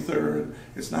 23rd.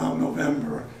 It's now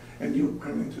November, and you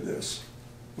come into this,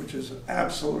 which is an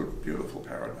absolute beautiful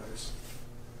paradise.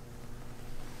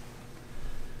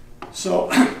 So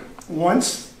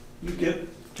once you get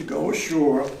to go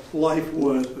ashore, life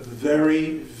was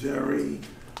very, very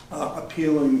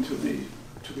appealing to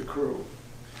the crew,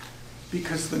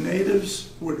 because the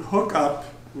natives would hook up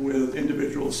with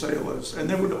individual sailors, and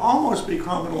they would almost be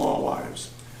common law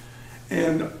wives.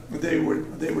 And they would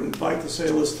invite the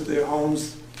sailors to their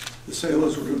homes. The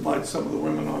sailors would invite some of the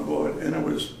women on board, and it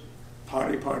was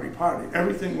party, party, party.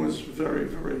 Everything was very,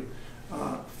 very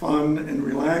fun and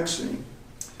relaxing.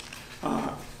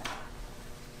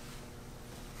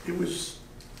 It was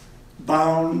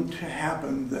bound to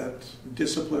happen that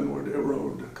discipline would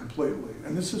erode completely.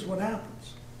 And this is what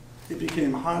happens. It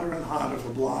became harder and harder for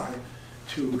Bligh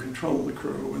to control the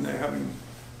crew when they're having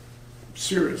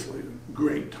seriously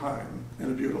great time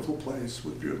in a beautiful place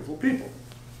with beautiful people.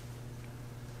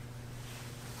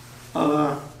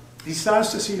 He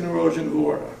starts to see an erosion of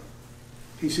order.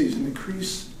 He sees an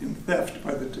increase in theft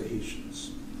by the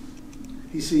Tahitians.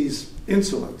 He sees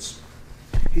insolence.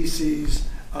 He sees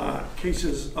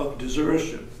cases of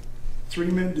desertion.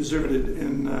 3 men deserted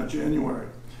in January.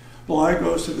 Bligh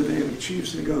goes to the native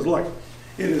chiefs and he goes, look,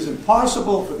 it is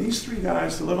impossible for these 3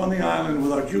 guys to live on the island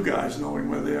without you guys knowing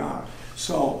where they are.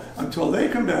 So until they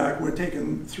come back, we're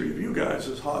taking 3 of you guys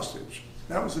as hostage.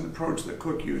 That was an approach that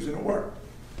Cook used, and it worked.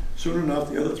 Soon enough,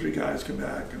 the other 3 guys come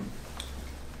back and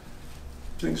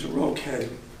things are okay.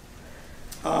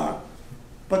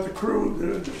 But the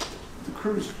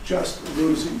crew's just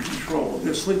losing control.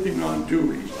 They're sleeping on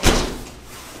duty.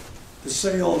 The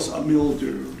sails are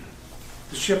mildewed.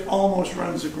 The ship almost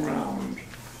runs aground.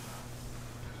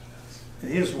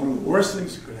 And here's one of the worst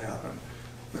things that could happen.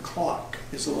 The clock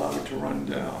is allowed to run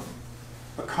down.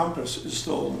 A compass is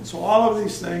stolen. So all of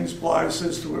these things, Bligh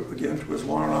says to it again to his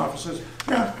warrant officers,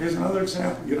 yeah, here's another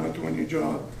example. You're not doing your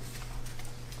job.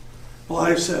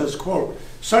 Bligh says, quote,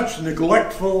 such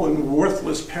neglectful and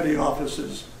worthless petty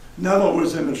officers never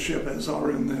was in a ship as are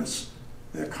in this.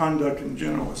 Their conduct in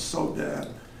general is so bad.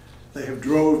 They have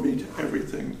drove me to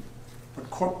everything, but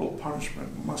corporal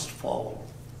punishment must follow.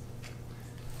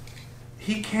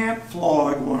 He can't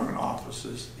flog warrant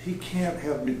officers. He can't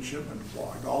have midshipmen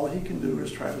flogged. All he can do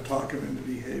is try to talk him into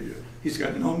behavior. He's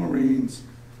got no Marines.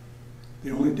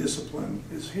 The only discipline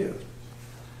is his.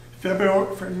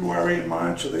 February and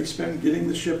March, so they spend getting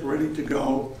the ship ready to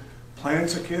go.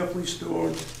 Plants are carefully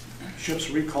stored, ships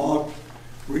recalked,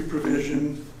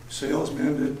 reprovisioned, sails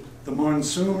mended. The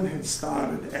monsoon had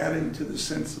started, adding to the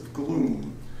sense of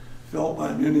gloom felt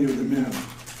by many of the men.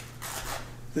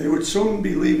 They would soon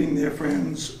be leaving their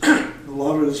friends,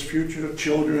 lovers, future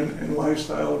children, and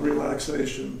lifestyle of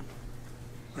relaxation.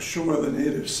 Ashore, the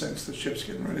natives sense the ship's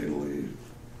getting ready to leave.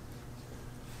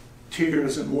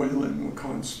 Tears and wailing were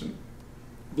constant.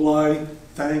 Bligh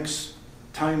thanks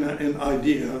Tina and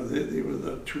Idea, they were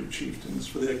the two chieftains,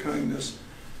 for their kindness.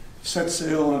 Set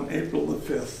sail on April the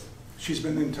 5th. She's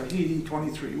been in Tahiti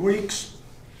 23 weeks.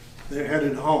 They're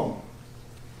headed home.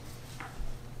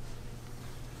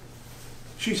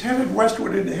 She's headed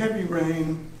westward into heavy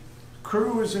rain.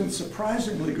 Crew is in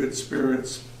surprisingly good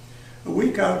spirits. A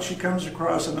week out, she comes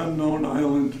across an unknown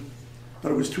island,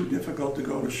 but it was too difficult to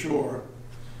go to shore.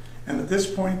 And at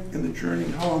this point in the journey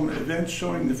home, events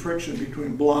showing the friction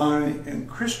between Bligh and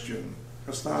Christian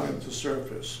are starting to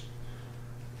surface.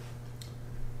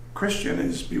 Christian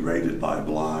is berated by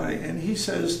Bligh, and he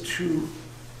says to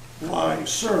Bligh,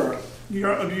 "Sir,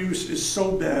 your abuse is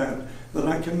so bad that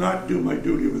I cannot do my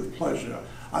duty with pleasure.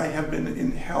 I have been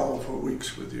in hell for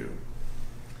weeks with you."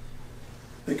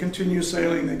 They continue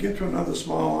sailing. They get to another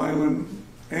small island,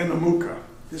 Anamuka.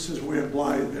 This is where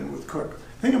Bligh had been with Cook.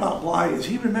 The thing about Bligh is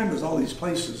he remembers all these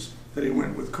places that he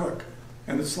went with Cook,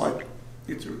 and it's like,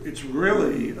 it's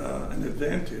really an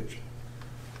advantage.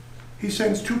 He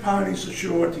sends 2 parties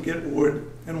ashore to get wood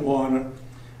and water.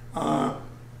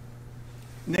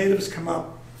 Natives come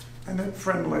up, and they're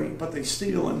friendly, but they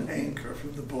steal an anchor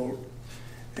from the boat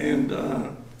and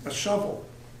a shovel.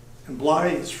 And Bligh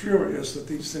is furious that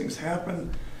these things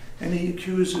happen, and he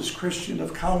accuses Christian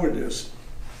of cowardice.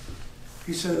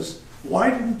 He says,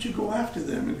 "Why didn't you go after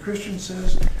them?" And Christian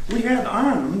says, "We had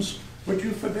arms, but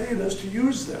you forbade us to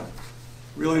use them."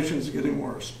 Relations are getting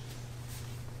worse.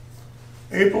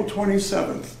 April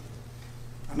 27th,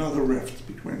 another rift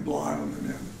between Bligh and the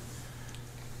men.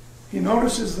 He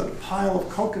notices that a pile of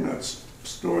coconuts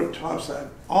stored topside.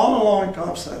 All along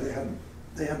topside,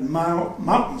 they had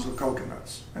mountains of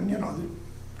coconuts. And, you know, they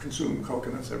consume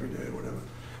coconuts every day or whatever.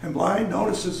 And Bligh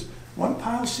notices one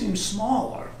pile seems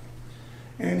smaller.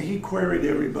 And he queried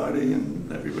everybody,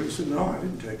 and everybody said, "No, I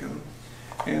didn't take them."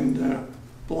 And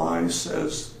Bligh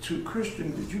says to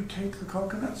Christian, "Did you take the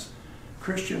coconuts?"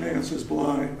 Christian answers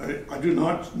Bligh, I do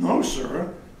not know, sir,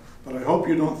 but I hope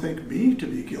you don't think me to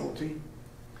be guilty."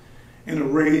 In a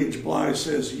rage, Bligh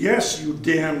says, "Yes, you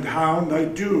damned hound, I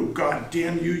do. God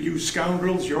damn you, you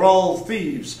scoundrels, you're all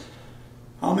thieves.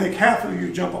 I'll make half of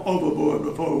you jump overboard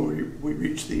before we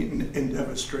reach the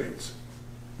Endeavour Straits."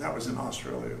 That was in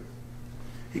Australia.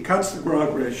 He cuts the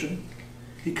grog ration.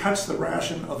 He cuts the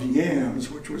ration of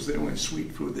yams, which was the only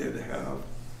sweet food they had to have.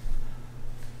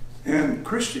 And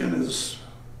Christian is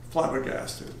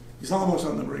flabbergasted. He's almost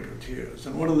on the brink of tears.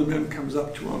 And one of the men comes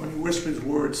up to him and he whispers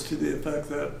words to the effect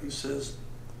that he says,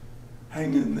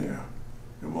 "Hang in there.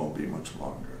 It won't be much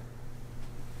longer."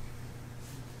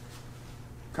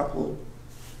 A couple,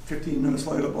 15 minutes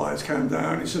later, Bligh's come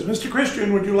down. He says, "Mr.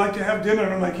 Christian, would you like to have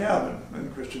dinner in my cabin?"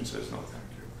 And Christian says, "No, thank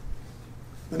you."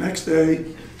 The next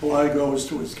day, Bligh goes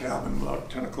to his cabin about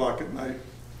 10 o'clock at night.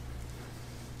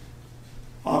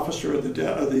 Officer of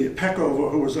the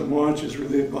Peckover, who was on watch, is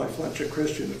relieved by Fletcher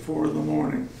Christian at 4 in the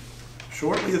morning.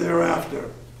 Shortly thereafter,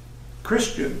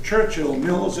 Christian, Churchill,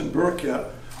 Mills, and Burkett,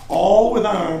 all with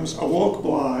arms, awoke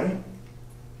Bligh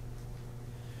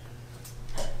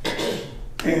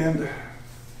and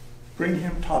bring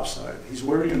him topside. He's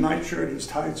wearing a nightshirt, he's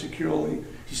tied securely.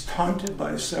 He's taunted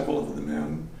by several of the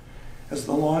men. As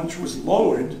the launch was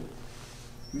lowered,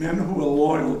 men who were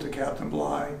loyal to Captain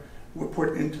Bligh were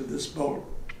put into this boat.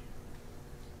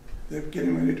 They're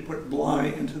getting ready to put Bligh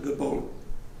into the boat.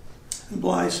 And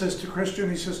Bligh says to Christian,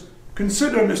 he says,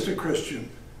 "Consider, Mr. Christian,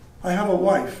 I have a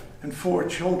wife and 4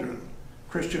 children."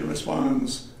 Christian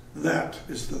responds, "That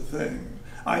is the thing.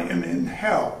 I am in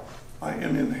hell. I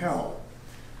am in hell."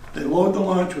 They load the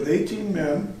launch with 18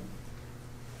 men.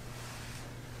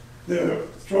 They're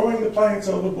throwing the planks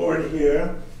overboard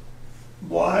here.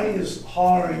 Bligh is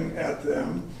hollering at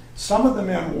them. Some of the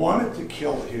men wanted to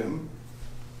kill him.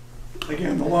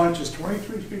 Again, the launch is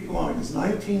 23 feet long. There's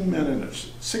 19 men in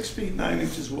it, 6 feet 9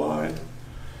 inches wide.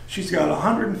 She's got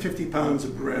 150 pounds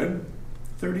of bread,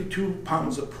 32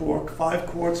 pounds of pork, 5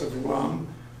 quarts of rum,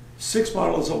 6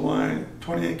 bottles of wine,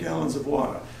 28 gallons of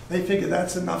water. They figure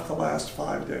that's enough to last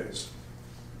 5 days.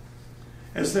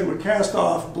 As they were cast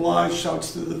off, Bligh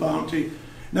shouts to the Bounty,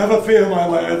 "Never fear, my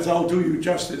lads, I'll do you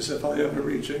justice if I ever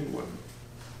reach England."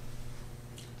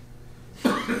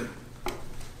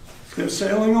 They're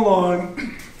sailing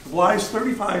along. Bligh's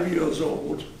 35 years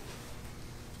old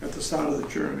at the start of the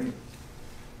journey.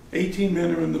 18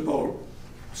 men are in the boat.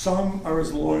 Some are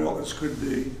as loyal as could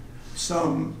be.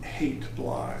 Some hate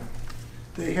Bligh.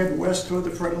 They head west toward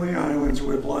the Friendly Islands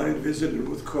where Bligh had visited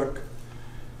with Cook.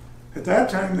 At that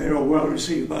time, they were well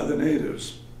received by the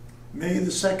natives. May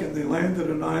the 2nd, they landed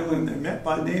on an island and met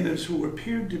by natives who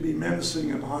appeared to be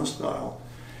menacing and hostile.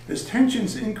 As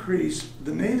tensions increased,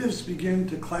 the natives began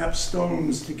to clap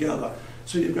stones together.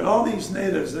 So you've got all these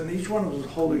natives, and each one of them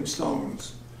is holding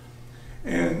stones.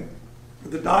 And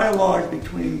the dialogue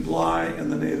between Bligh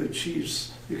and the native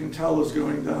chiefs, you can tell, is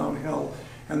going downhill.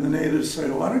 And the natives say,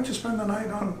 why don't you spend the night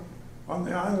on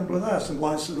the island with us? And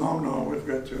Bligh said, oh no, we've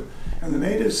got to. And the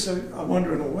natives say, are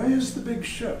wondering, where's the big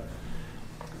ship?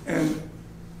 And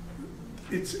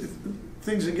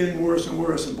things are getting worse and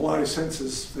worse, and Bligh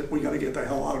senses that we got to get the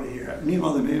hell out of here.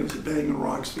 Meanwhile, the natives are banging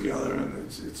rocks together, and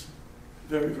it's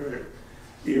very, very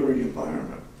eerie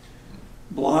environment.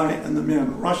 Bligh and the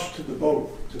men rush to the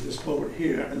boat, to this boat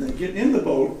here, and they get in the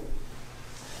boat,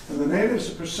 and the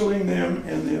natives are pursuing them,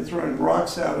 and they're throwing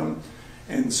rocks at them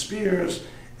and spears,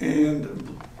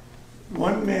 and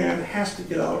one man has to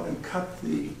get out and cut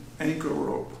the anchor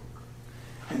rope.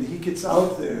 And he gets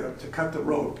out there to cut the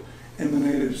rope, and the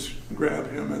natives grab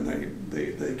him and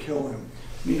they kill him.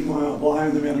 Meanwhile, Bligh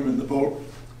and the men are in the boat,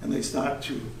 and they start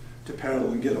to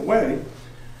paddle and get away.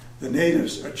 The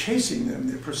natives are chasing them,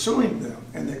 they're pursuing them,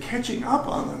 and they're catching up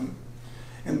on them.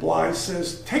 And Bligh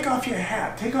says, take off your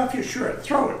hat, take off your shirt,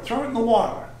 throw it in the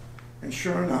water. And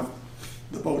sure enough,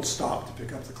 the boat stopped to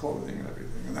pick up the clothing and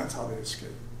everything, and that's how they escape.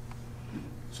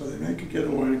 So they make a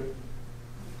getaway.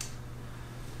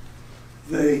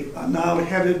 They are now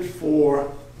headed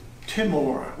for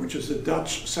Timor, which is a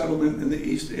Dutch settlement in the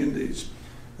East Indies.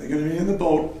 They're going to be in the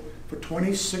boat for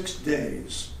 26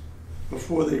 days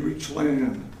before they reach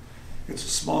land. It's a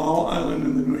small island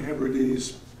in the New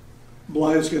Hebrides.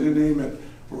 Bligh is going to name it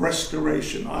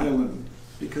Restoration Island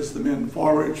because the men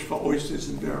forage for oysters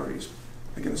and berries.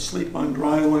 They're going to sleep on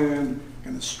dry land,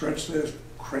 going to stretch their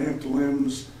cramped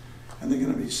limbs, and they're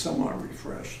going to be somewhat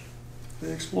refreshed.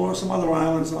 They explore some other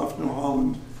islands off New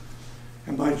Holland,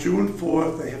 and by June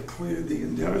 4th, they have cleared the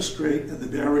Endeavour Strait and the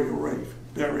Barrier Reef.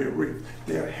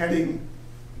 They're heading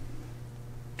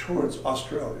towards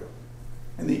Australia.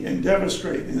 And the Endeavour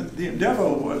Strait, the Endeavour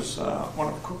was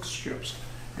one of Cook's ships,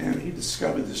 and he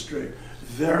discovered the strait.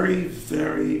 Very,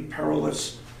 very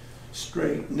perilous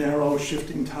strait, narrow,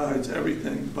 shifting tides,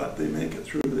 everything, but they make it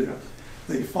through there.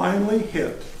 They finally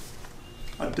hit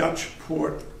a Dutch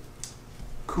port,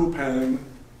 Kupang,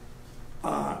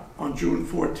 on June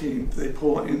 14th. They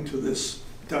pull into this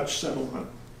Dutch settlement.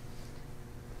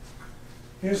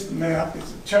 Here's the map.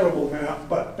 It's a terrible map,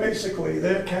 but basically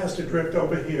they're cast adrift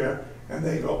over here, and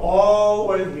they go all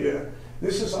the way here.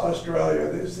 This is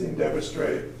Australia, this is the Endeavour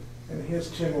Strait, and here's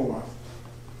Timor.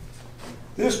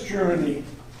 This journey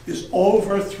is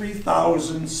over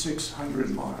 3,600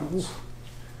 miles.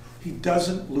 He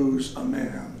doesn't lose a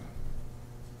man.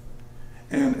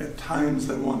 And at times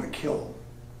they want to kill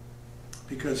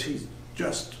because he's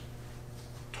just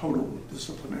total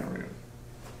disciplinarian.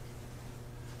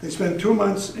 They spend 2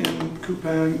 months in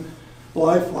Kupang.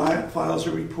 Bligh files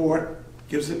a report,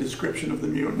 gives a description of the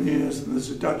mutineers, and there's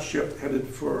a Dutch ship headed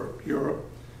for Europe.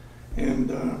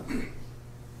 And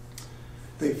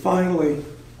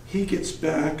he gets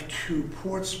back to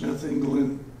Portsmouth,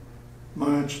 England,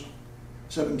 March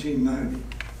 1790.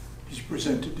 He's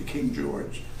presented to King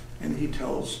George, and he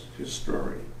tells his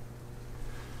story.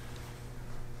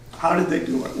 How did they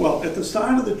do it? Well, at the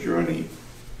start of the journey,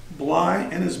 Bligh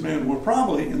and his men were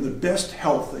probably in the best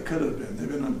health they could have been. They've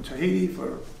been on Tahiti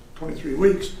for 23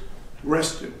 weeks,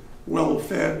 rested,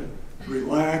 well-fed,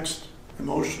 relaxed,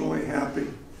 emotionally happy.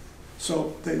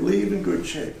 So they leave in good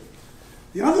shape.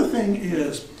 The other thing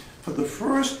is, for the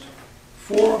first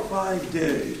 4 or 5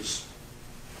 days,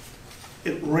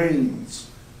 it rains.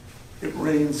 It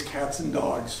rains cats and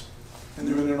dogs, and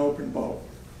they're in an open boat.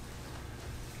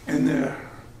 And they're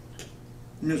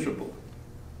miserable.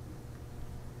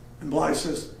 And Bligh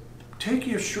says, take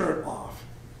your shirt off,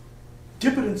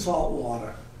 dip it in salt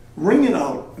water, wring it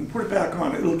out, and put it back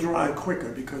on. It'll dry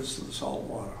quicker because of the salt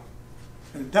water.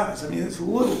 And it does. I mean, it's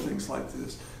little things like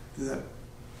this that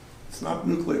it's not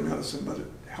nuclear medicine, but it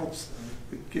helps them.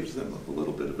 It gives them a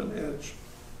little bit of an edge.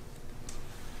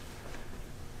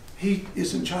 He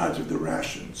is in charge of the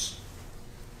rations.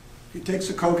 He takes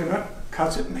a coconut,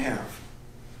 cuts it in half.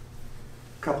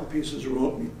 A couple pieces of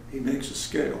rope, he makes a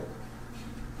scale.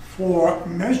 For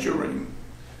measuring,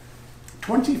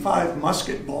 25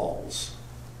 musket balls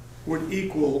would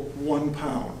equal 1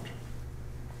 pound.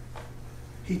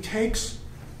 He takes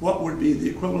what would be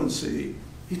the equivalency,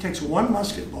 he takes 1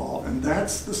 musket ball, and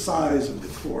that's the size of the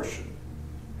portion.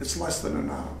 It's less than an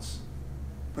ounce.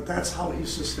 But that's how he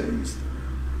sustains them.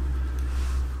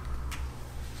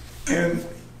 And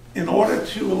in order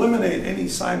to eliminate any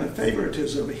sign of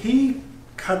favoritism, he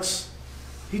cuts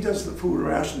He does the food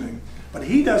rationing, but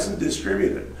he doesn't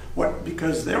distribute it. What?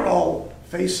 Because they're all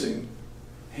facing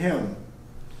him.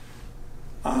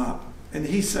 And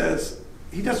he says,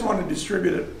 he doesn't want to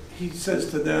distribute it. He says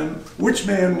to them, which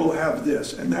man will have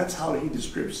this? And that's how he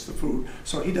distributes the food.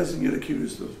 So he doesn't get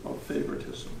accused of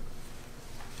favoritism.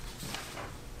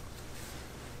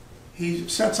 He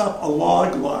sets up a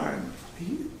log line,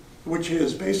 which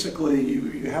is basically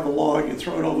you have a log, you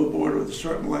throw it overboard with a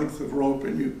certain length of rope,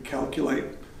 and you calculate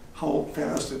how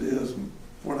fast it is.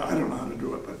 I don't know how to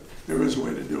do it, but there is a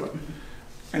way to do it.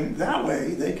 And that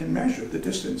way they can measure the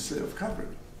distance they've covered.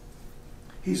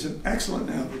 He's an excellent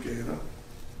navigator.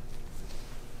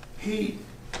 He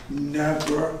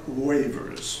never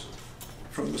wavers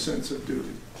from the sense of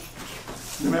duty,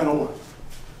 no matter what.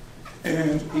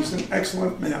 And he's an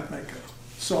excellent map maker.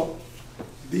 So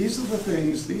these are the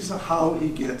things, these are how he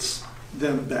gets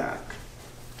them back.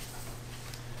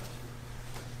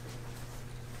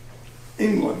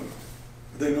 England,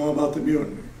 they know about the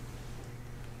mutiny.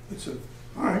 They said,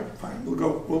 all right, fine, we'll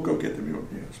go get the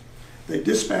mutineers. They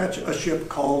dispatch a ship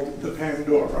called the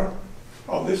Pandora.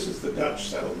 Oh, this is the Dutch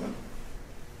settlement.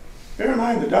 Bear in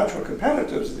mind, the Dutch were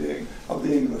competitors of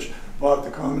the English, but the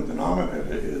common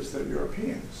denominator is the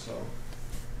Europeans. So,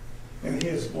 and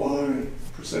here's Bligh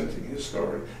presenting his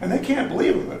story. And they can't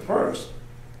believe him at first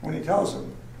when he tells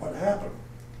them what happened.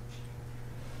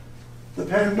 The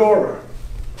Pandora.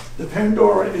 The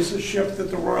Pandora is a ship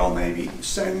that the Royal Navy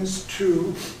sends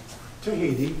to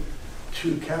Tahiti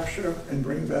to capture and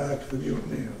bring back the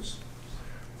mutineers.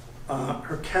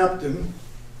 Her captain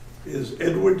is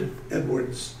Edward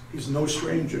Edwards. He's no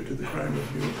stranger to the crime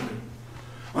of mutiny.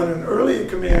 On an earlier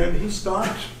command, he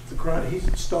stopped the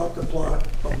plot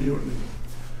of mutiny.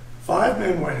 5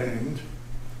 men were hanged,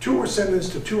 2 were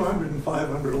sentenced to 200 and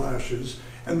 500 lashes,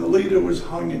 and the leader was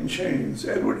hung in chains.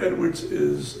 Edward Edwards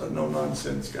is a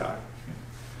no-nonsense guy.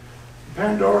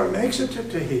 Pandora makes it to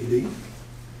Tahiti,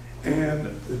 and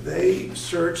they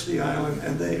search the island,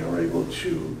 and they are able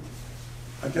to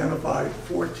identify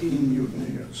 14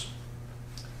 mutineers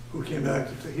who came back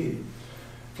to Tahiti.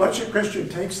 Fletcher Christian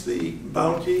takes the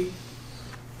bounty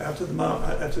after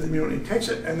the mutiny, takes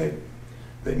it, and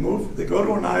they go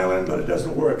to an island, but it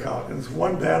doesn't work out. And it's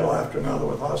one battle after another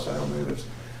with hostile natives.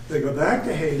 They go back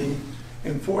to Haiti,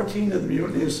 and 14 of the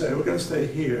mutineers say, we're going to stay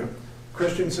here.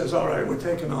 Christian says, all right, we're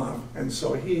taking off. And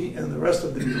so he and the rest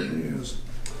of the mutineers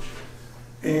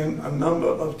and a number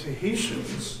of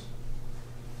Tahitians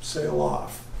sail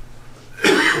off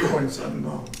to points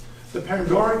unknown. The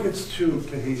Pandora gets to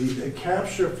Tahiti. They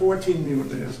capture 14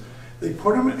 mutineers. They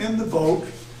put them in the boat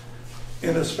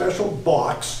in a special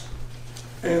box,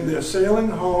 and they're sailing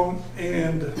home,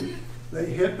 and they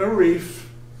hit a reef,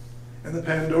 and the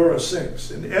Pandora sinks.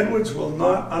 And Edwards will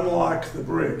not unlock the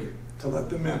brig to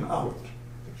let the men out.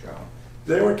 Good job.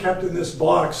 They were kept in this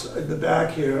box in the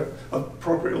back here,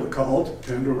 appropriately called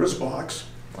Pandora's box.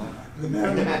 The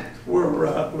men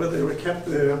they were kept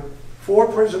there. 4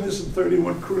 prisoners and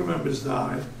 31 crew members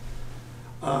died.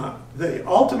 They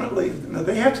ultimately,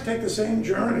 they have to take the same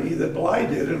journey that Bligh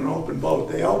did in an open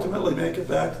boat. They ultimately make it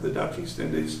back to the Dutch East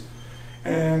Indies,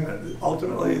 and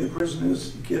ultimately the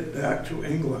prisoners get back to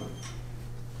England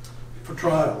for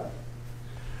trial.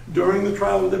 During the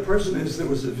trial of the prisoners, there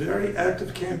was a very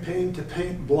active campaign to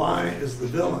paint Bligh as the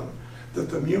villain, that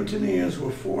the mutineers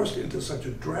were forced into such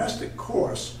a drastic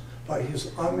course by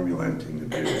his unrelenting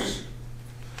abuse.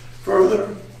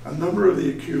 Further, a number of the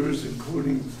accused,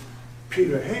 including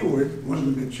Peter Hayward, one of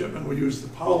the midshipmen, will use the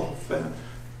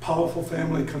powerful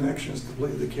family connections to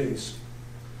plead the case.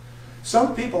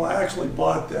 Some people actually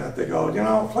bought that. They go, you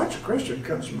know, Fletcher Christian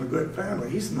comes from a good family.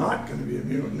 He's not going to be a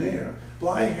mutineer.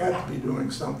 Bligh had to be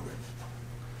doing something.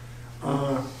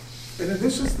 And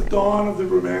this is the dawn of the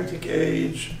Romantic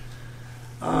Age.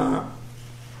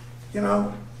 You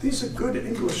know, these are good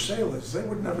English sailors. They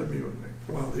would never mutiny.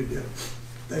 Well, they did.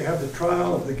 They had the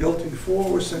trial of the guilty. 4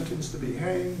 were sentenced to be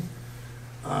hanged,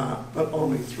 but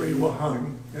only 3 were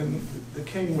hung. And the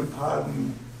king would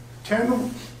pardon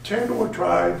 10 were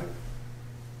tried,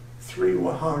 3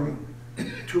 were hung,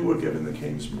 2 were given the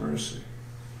king's mercy.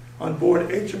 On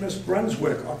board H.M.S.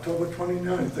 Brunswick, October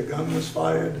 29th, the gun was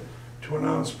fired to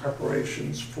announce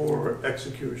preparations for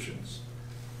executions.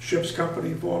 Ship's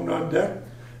company formed on deck.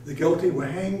 The guilty were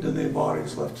hanged and their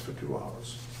bodies left for 2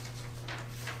 hours.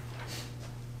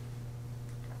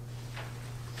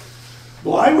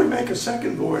 Bligh would make a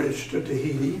second voyage to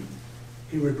Tahiti.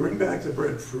 He would bring back the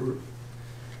breadfruit.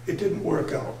 It didn't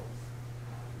work out.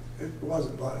 It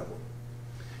wasn't viable.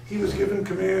 He was given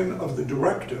command of the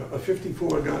Director, a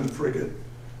 54-gun frigate,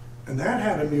 And that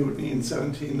had a mutiny in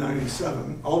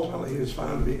 1797. Ultimately, he was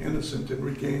found to be innocent and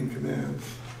regained command.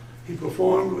 He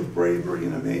performed with bravery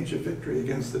in a major victory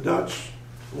against the Dutch.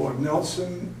 Lord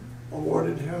Nelson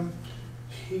awarded him.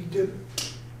 He did.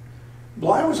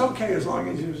 Bligh was okay as long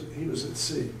as he was at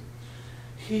sea.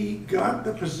 He got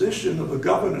the position of the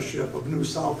governorship of New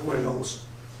South Wales,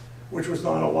 which was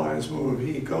not a wise move.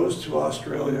 He goes to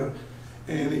Australia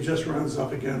and he just runs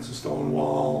up against a stone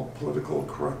wall, political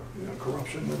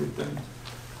corruption, everything.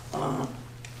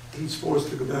 He's forced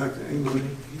to go back to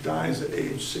England. He dies at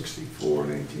age 64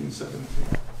 in 1817.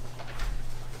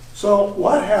 So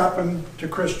what happened to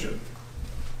Christian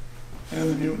and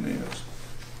the mutineers?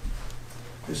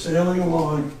 They're sailing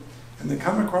along and they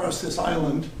come across this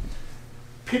island,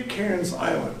 Pitcairn's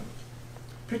Island.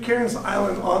 Pitcairn's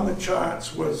Island on the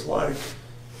charts was like,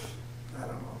 I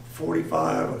don't know,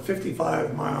 45 or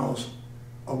 55 miles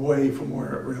away from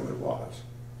where it really was.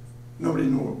 Nobody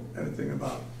knew anything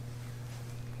about it.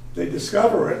 They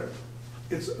discover it.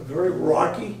 It's very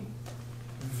rocky,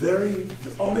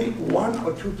 only one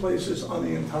or two places on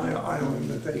the entire island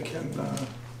that they can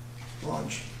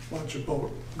launch a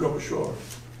boat, go ashore.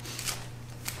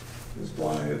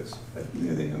 Bligh is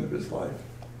near the end of his life.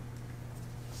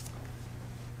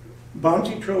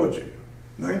 Bounty Trilogy,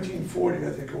 1940, I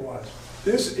think it was.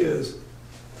 This is,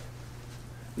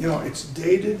 it's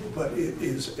dated, but it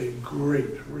is a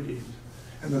great read.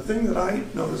 And the thing that I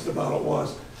noticed about it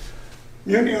was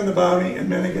Mutiny on the Bounty and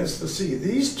Men Against the Sea.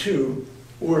 These two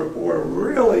were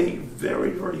really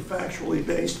very, very factually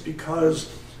based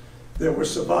because there were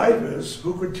survivors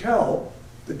who could tell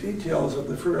the details of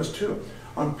the first two.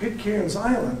 On Pitcairn's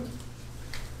Island,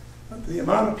 the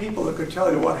amount of people that could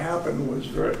tell you what happened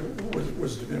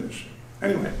was diminishing.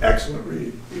 Anyway, excellent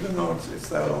read. Even though it's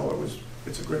that old,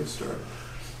 it's a great story.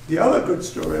 The other good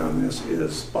story on this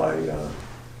is by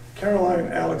Caroline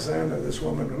Alexander, this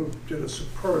woman who did a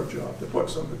superb job. The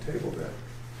book's on the table there.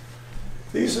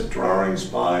 These are drawings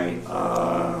by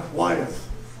Wyeth,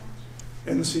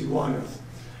 N.C. Wyeth.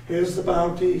 Here's the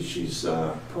Bounty. She's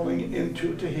pulling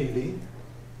into Tahiti.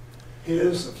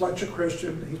 Here's Fletcher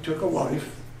Christian. He took a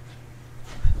life.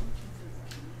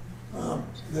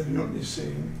 The mutiny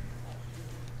scene.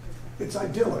 It's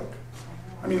idyllic.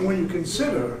 I mean, when you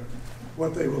consider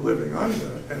what they were living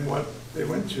under and what they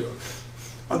went to.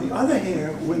 On the other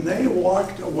hand, when they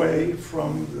walked away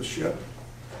from the ship,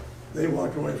 they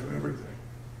walked away from everything.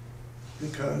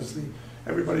 Because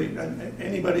anybody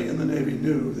in the Navy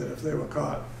knew that if they were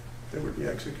caught, they would be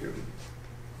executed.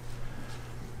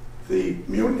 The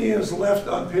mutineers left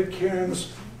on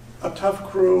Pitcairn's a tough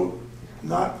crew,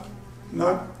 not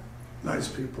nice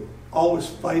people, always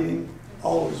fighting,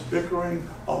 always bickering,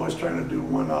 always trying to do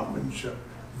one-upmanship.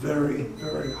 Very,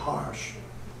 very harsh.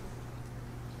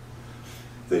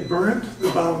 They burnt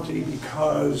the Bounty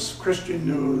because Christian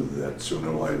knew that sooner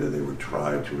or later they would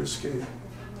try to escape.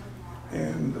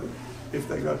 And if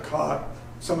they got caught,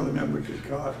 some of the men would get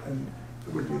caught, and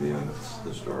it would be the end of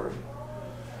the story.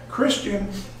 Christian,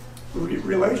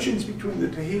 relations between the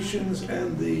Tahitians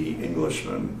and the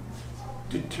Englishmen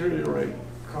deteriorate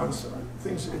constantly.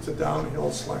 It's a downhill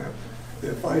slant.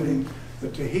 They're fighting. The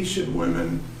Tahitian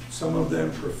women, some of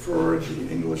them preferred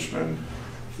the Englishmen.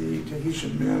 The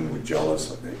Tahitian men were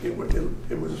jealous. It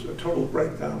was a total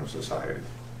breakdown of society.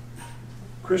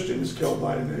 Christian is killed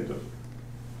by a native.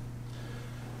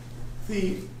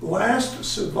 The last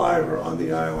survivor on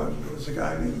the island was a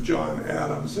guy named John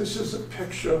Adams. This is a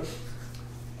picture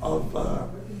of,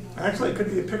 actually it could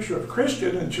be a picture of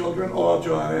Christian and children or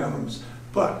John Adams,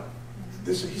 but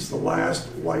he's the last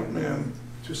white man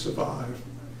to survive.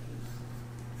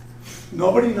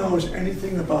 Nobody knows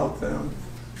anything about them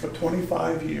for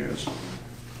 25 years.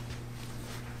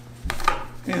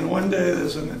 And one day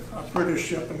there's a British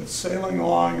ship and it's sailing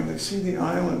along and they see the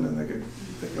island and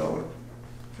they go,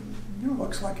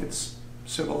 looks like it's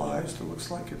civilized. It looks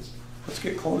like let's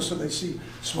get closer. They see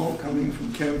smoke coming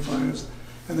from campfires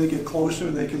and they get closer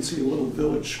and they can see a little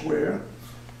village square.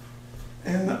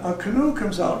 And a canoe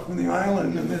comes out from the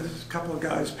island and there's a couple of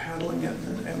guys paddling it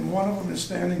and one of them is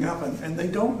standing up and they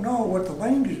don't know what the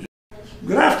language is.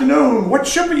 Good afternoon, what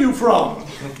ship are you from?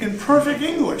 In perfect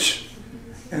English.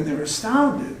 And they're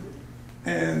astounded.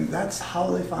 And that's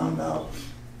how they found out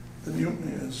the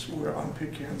mutineers were on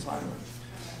Pitcairn's Island.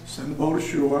 Send the boat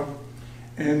ashore,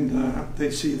 and they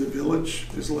see the village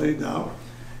is laid out.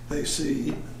 They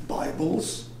see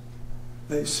Bibles.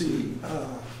 They see,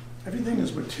 everything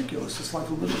is meticulous. It's like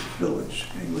a little village,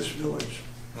 English village.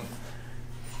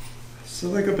 So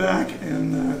they go back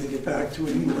and they get back to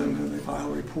England and they file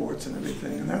reports and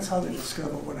everything, and that's how they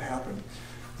discover what happened.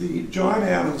 John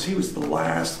Adams, he was the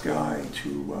last guy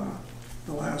to,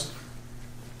 the last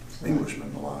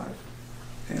Englishman alive.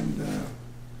 And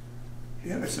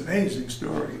yeah, it's an amazing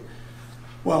story.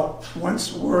 Well,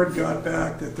 once word got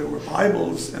back that there were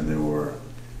Bibles and there were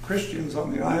Christians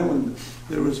on the island,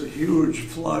 there was a huge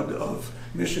flood of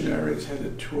missionaries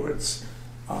headed towards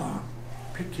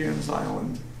Pitcairn's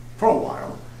Island for a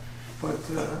while. But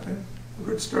a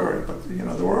good story. But you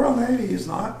know, the Royal Navy is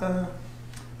not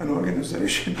an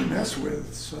organization to mess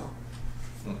with. So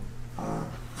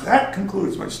that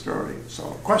concludes my story. So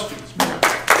questions, ma'am?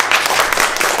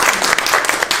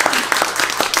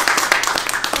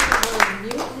 Were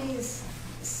mutinies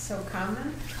so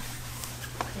common?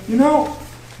 You know,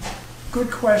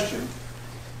 good question.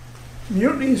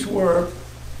 Mutinies were,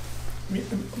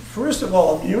 first of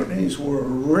all, mutinies were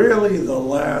really the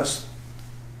last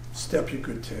step you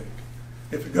could take.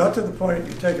 If it got to the point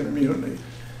you're taking a mutiny,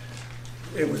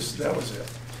 that was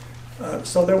it.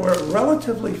 So there were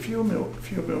relatively few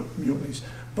mutinies,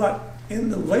 but in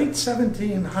the late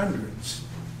 1700s,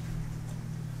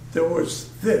 there was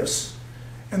this,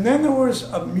 and then there was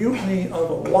a mutiny of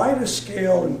a wider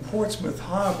scale in Portsmouth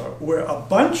Harbor, where a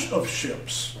bunch of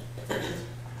ships,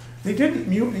 they didn't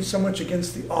mutiny so much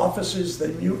against the officers,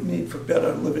 they mutinied for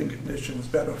better living conditions,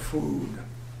 better food,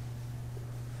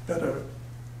 better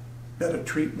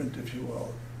treatment, if you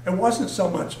will. It wasn't so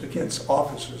much against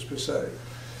officers per se.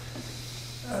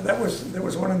 There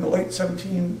was one in the late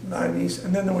 1790s,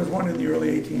 and then there was one in the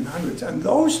early 1800s, and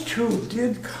those two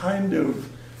did kind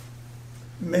of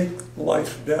make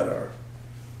life better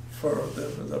for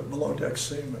the below deck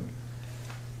seamen.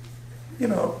 You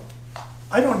know,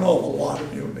 I don't know of a lot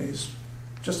of mutinies,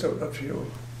 just a few.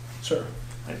 Sir?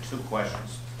 I have two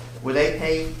questions. Were they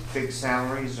paid big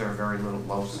salaries or very little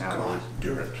low salaries?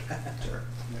 Dirt.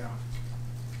 Yeah.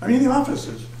 I mean, the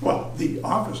officers, well, the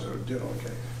officer did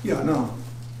okay. Yeah, no.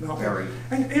 Very.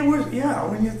 And it was, yeah,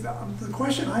 when you, the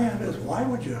question I have is, why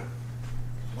would you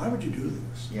do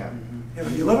this? Yeah. You know,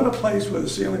 you live in a place where the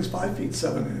ceiling's 5 feet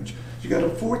 7 inch. You got a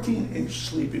 14-inch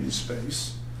sleeping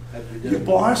space. Your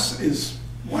boss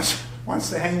wants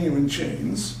to hang you in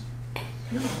chains.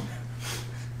 You know.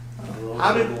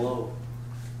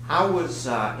 How was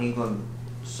England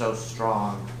so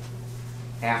strong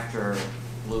after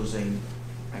losing?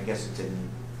 I guess it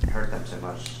didn't hurt them so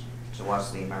much to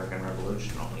watch the American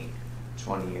Revolution only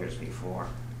 20 years before.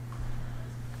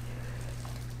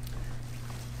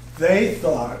 They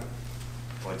thought,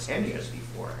 Well, 10 years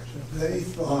before. they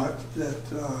thought that,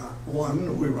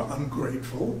 one, we were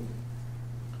ungrateful,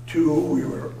 two, we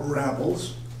were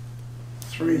rebels,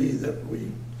 three, that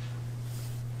we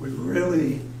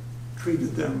really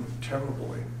treated them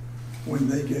terribly when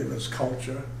they gave us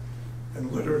culture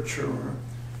and literature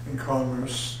and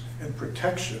commerce and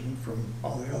protection from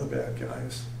all the other bad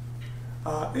guys.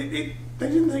 They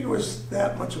didn't think it was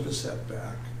that much of a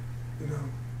setback, you know.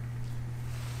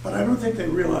 But I don't think they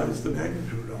realized the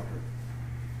magnitude of it,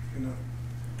 you know.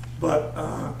 But,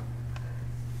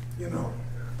 you know,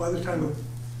 by the time of,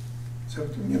 say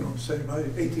by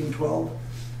 1812,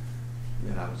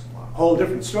 Yeah, that was a lot. whole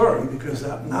different story, because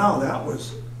now that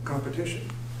was competition.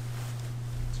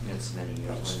 It's many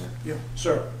years later. Yeah,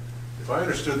 sir. If I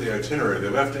understood the itinerary, they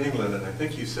left England, and I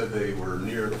think you said they were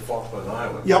near the Falkland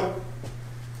Islands. Yep. They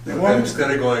But then wanted,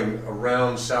 instead of going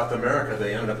around South America,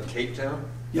 they ended up in Cape Town?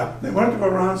 yeah, they wanted to go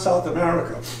around South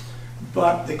America,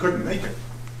 but they couldn't make it.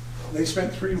 They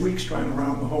spent 3 weeks trying to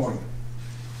round the Horn.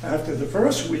 After the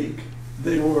first week,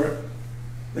 they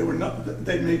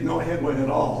made no headway at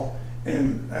all,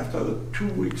 and after the 2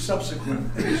 weeks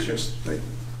subsequent, it was just they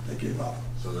gave up.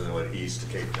 So then they went east to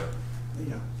Cape Town.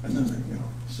 Yeah, and then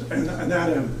they, and that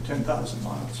ended 10,000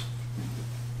 miles.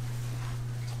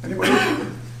 Anyway,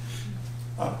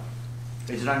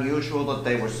 Is it unusual that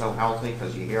they were so healthy?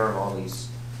 Because you hear of all these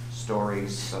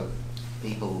stories of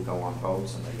people who go on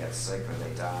boats and they get sick or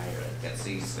they die or they get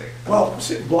seasick. well,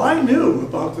 see, Bly knew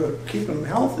about keeping them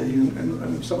healthy,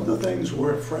 and some of the things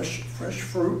were fresh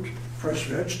fruit, fresh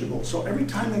vegetables. So every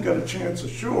time they got a chance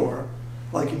ashore,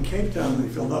 like in Cape Town, they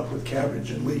filled up with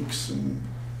cabbage and leeks and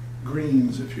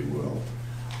greens, if you will.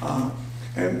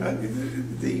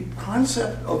 The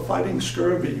concept of fighting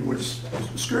scurvy was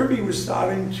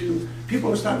starting to, people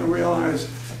were starting to realize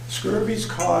scurvy's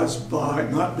caused by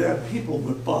not bad people,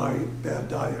 but by bad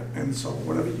diet. And so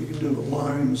whatever you can do, the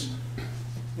limes,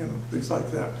 you know, things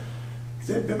like that.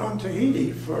 They'd been on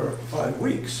Tahiti for 5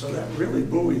 weeks, so that really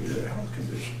buoyed their health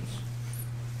conditions.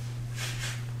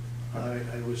 I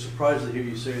was surprised to hear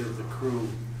you say that the crew,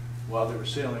 while they were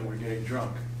sailing, were getting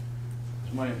drunk.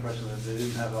 It's my impression that they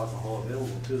didn't have alcohol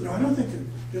available to them. No, I don't think,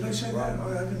 did I say that?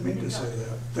 I didn't mean to say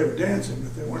that. They were dancing,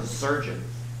 but they weren't. Surgeon.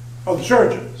 Oh, the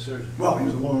surgeon. Surgeon. Well, he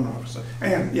was a loan officer.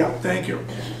 And, yeah, thank you.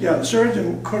 Yeah, the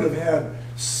surgeon could have had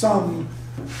some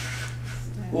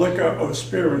liquor or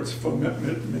spirits for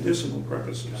medicinal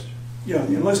purposes. Yeah,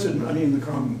 the enlisted, I mean, the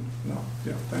common, no,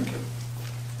 yeah, thank you.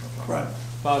 Right.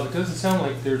 Bob, it doesn't sound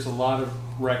like there's a lot of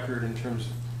record in terms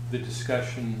of the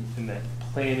discussion and the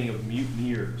planning of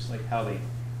mutineers, like how they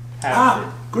have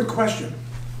it. Good question.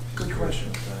 Good question.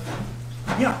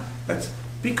 Yeah, that's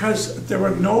because there were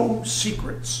no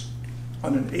secrets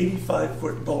on an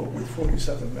 85-foot boat with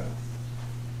 47 men.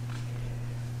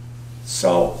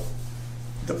 So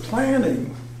the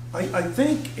planning, I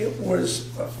think it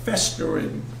was a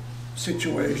festering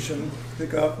situation that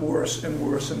got worse and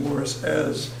worse and worse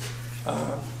as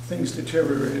things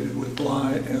deteriorated with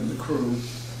Bligh and the crew.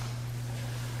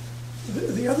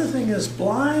 The other thing is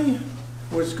Bligh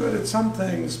was good at some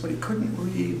things, but he couldn't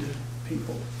read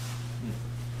people.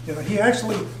 You know,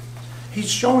 he's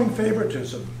showing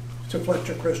favoritism to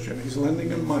Fletcher Christian. He's lending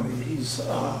him money. He's,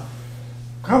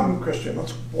 come Christian,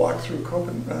 let's walk through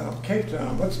Cape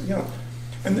Town. Let's, you know,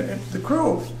 and the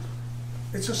crew,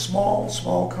 it's a small,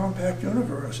 compact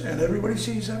universe, and everybody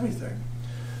sees everything.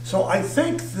 So I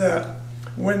think that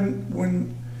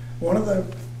when one of the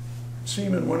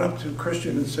seamen went up to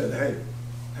Christian and said, hey,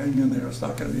 hang in there, it's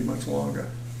not going to be much longer,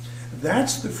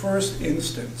 that's the first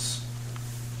instance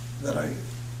that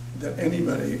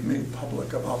anybody made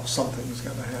public about something's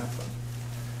going to happen.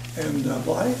 And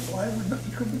Bligh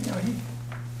he couldn't, you know, he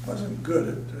wasn't good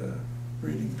at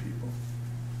reading people.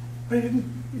 But he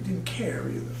didn't care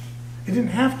either. He didn't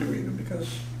have to read them because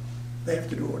they have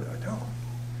to do what I tell them.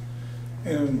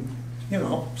 And, you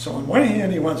know, so on one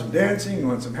hand, he wants them dancing, he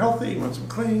wants them healthy, he wants them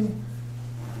clean,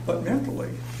 but mentally,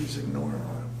 he's ignoring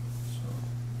them.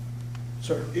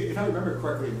 So, sir? If I remember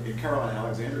correctly, in Caroline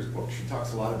Alexander's book, she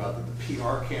talks a lot about the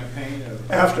PR campaign.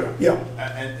 After, yeah.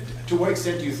 And to what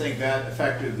extent do you think that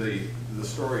affected the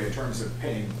story in terms of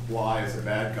painting Bligh as a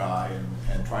bad guy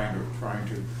and trying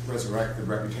to resurrect the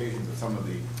reputations of some of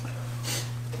the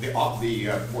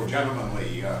more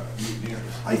gentlemanly mutineers?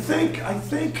 I think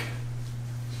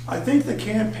the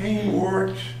campaign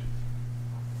worked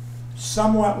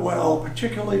somewhat well,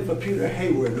 particularly for Peter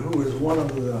Hayward, who was one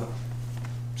of the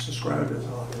subscribers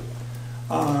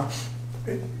of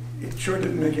it. It sure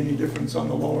didn't make any difference on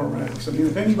the lower ranks. I mean,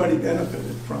 if anybody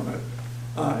benefited from it,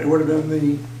 it would have been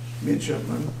the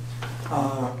midshipmen.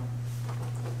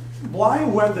 Bligh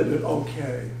weathered it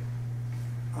okay,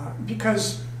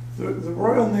 because the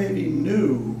Royal Navy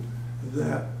knew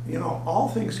that, you know, all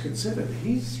things considered,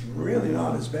 he's really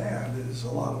not as bad as a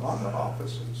lot of other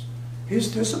officers.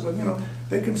 His discipline, you know,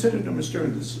 they considered him a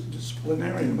stern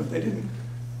disciplinarian, but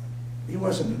he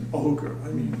wasn't an ogre. I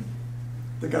mean,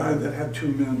 the guy that had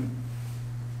 2 men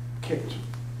kicked,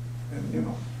 and, you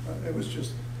know, it was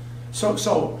just,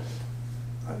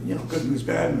 you know, good news,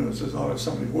 bad news, there's always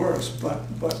somebody worse, but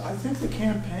I think the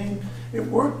campaign, it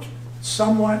worked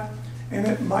somewhat, and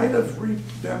it might have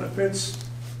reaped benefits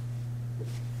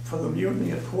for the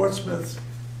mutiny at Portsmouth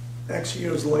X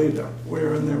years later,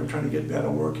 wherein they were trying to get better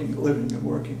living and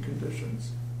working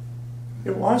conditions.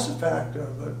 It was a factor,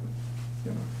 but,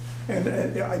 you know, and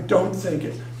I don't think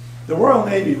the Royal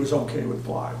Navy was okay with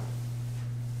Bligh.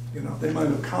 You know, they might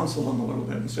have counseled him a little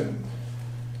bit and said,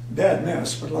 bad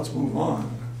mess, but let's move on,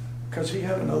 because he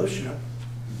had another ship.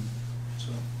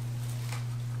 So,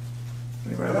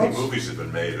 anybody How many else? movies have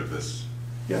been made of this?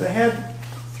 Yeah, they had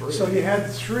 3. So you had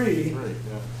 3.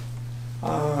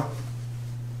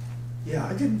 Yeah,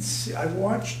 I didn't see. I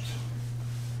watched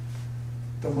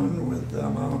the one with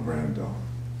Marlon Brando.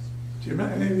 Do you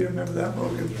remember? Any of you remember that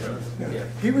movie? Yeah.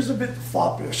 He was a bit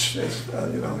foppish,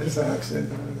 you know, his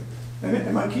accent. And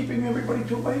am I keeping everybody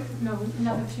too late? No,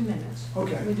 another 2 minutes.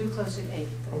 Okay. We do close at 8.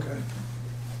 Okay.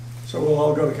 So we'll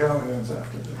all go to Callahan's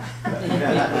after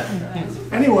that.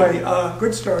 Anyway,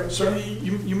 good start, sir.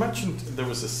 You mentioned there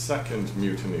was a second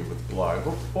mutiny with Bligh.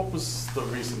 What was the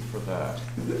reason for that?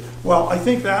 Well, I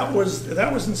think that was in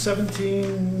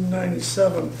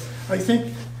 1797. I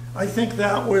think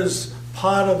that was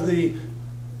part of the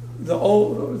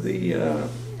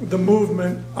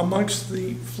movement amongst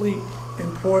the fleet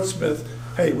in Portsmouth.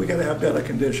 Hey, we got to have better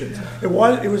conditions. It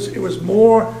was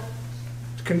more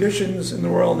conditions in the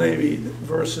Royal Navy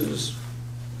versus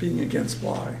being against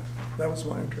Bligh. That was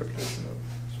my interpretation of it.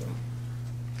 So,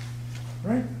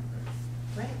 right?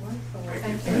 Right, wonderful. Well,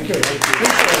 thank you. Thank you.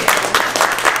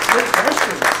 Good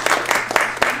questions.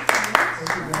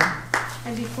 Thank you, ma'am.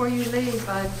 And before you leave,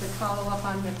 to follow up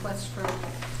on the quest for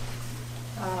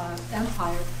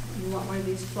empire, you want one of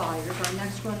these flyers. Our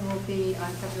next one will be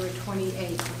on February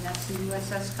 28th, and that's the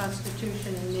USS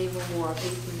Constitution and Naval War of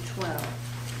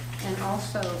 1812. And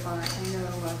also, I know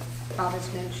Bob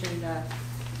has mentioned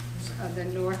the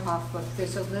Nordhoff book.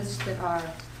 There's a list that our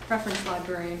reference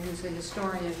librarian, who's a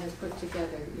historian, has put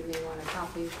together. You may want a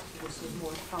copy. This is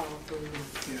more follow-up. Yeah.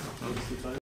 What's the title?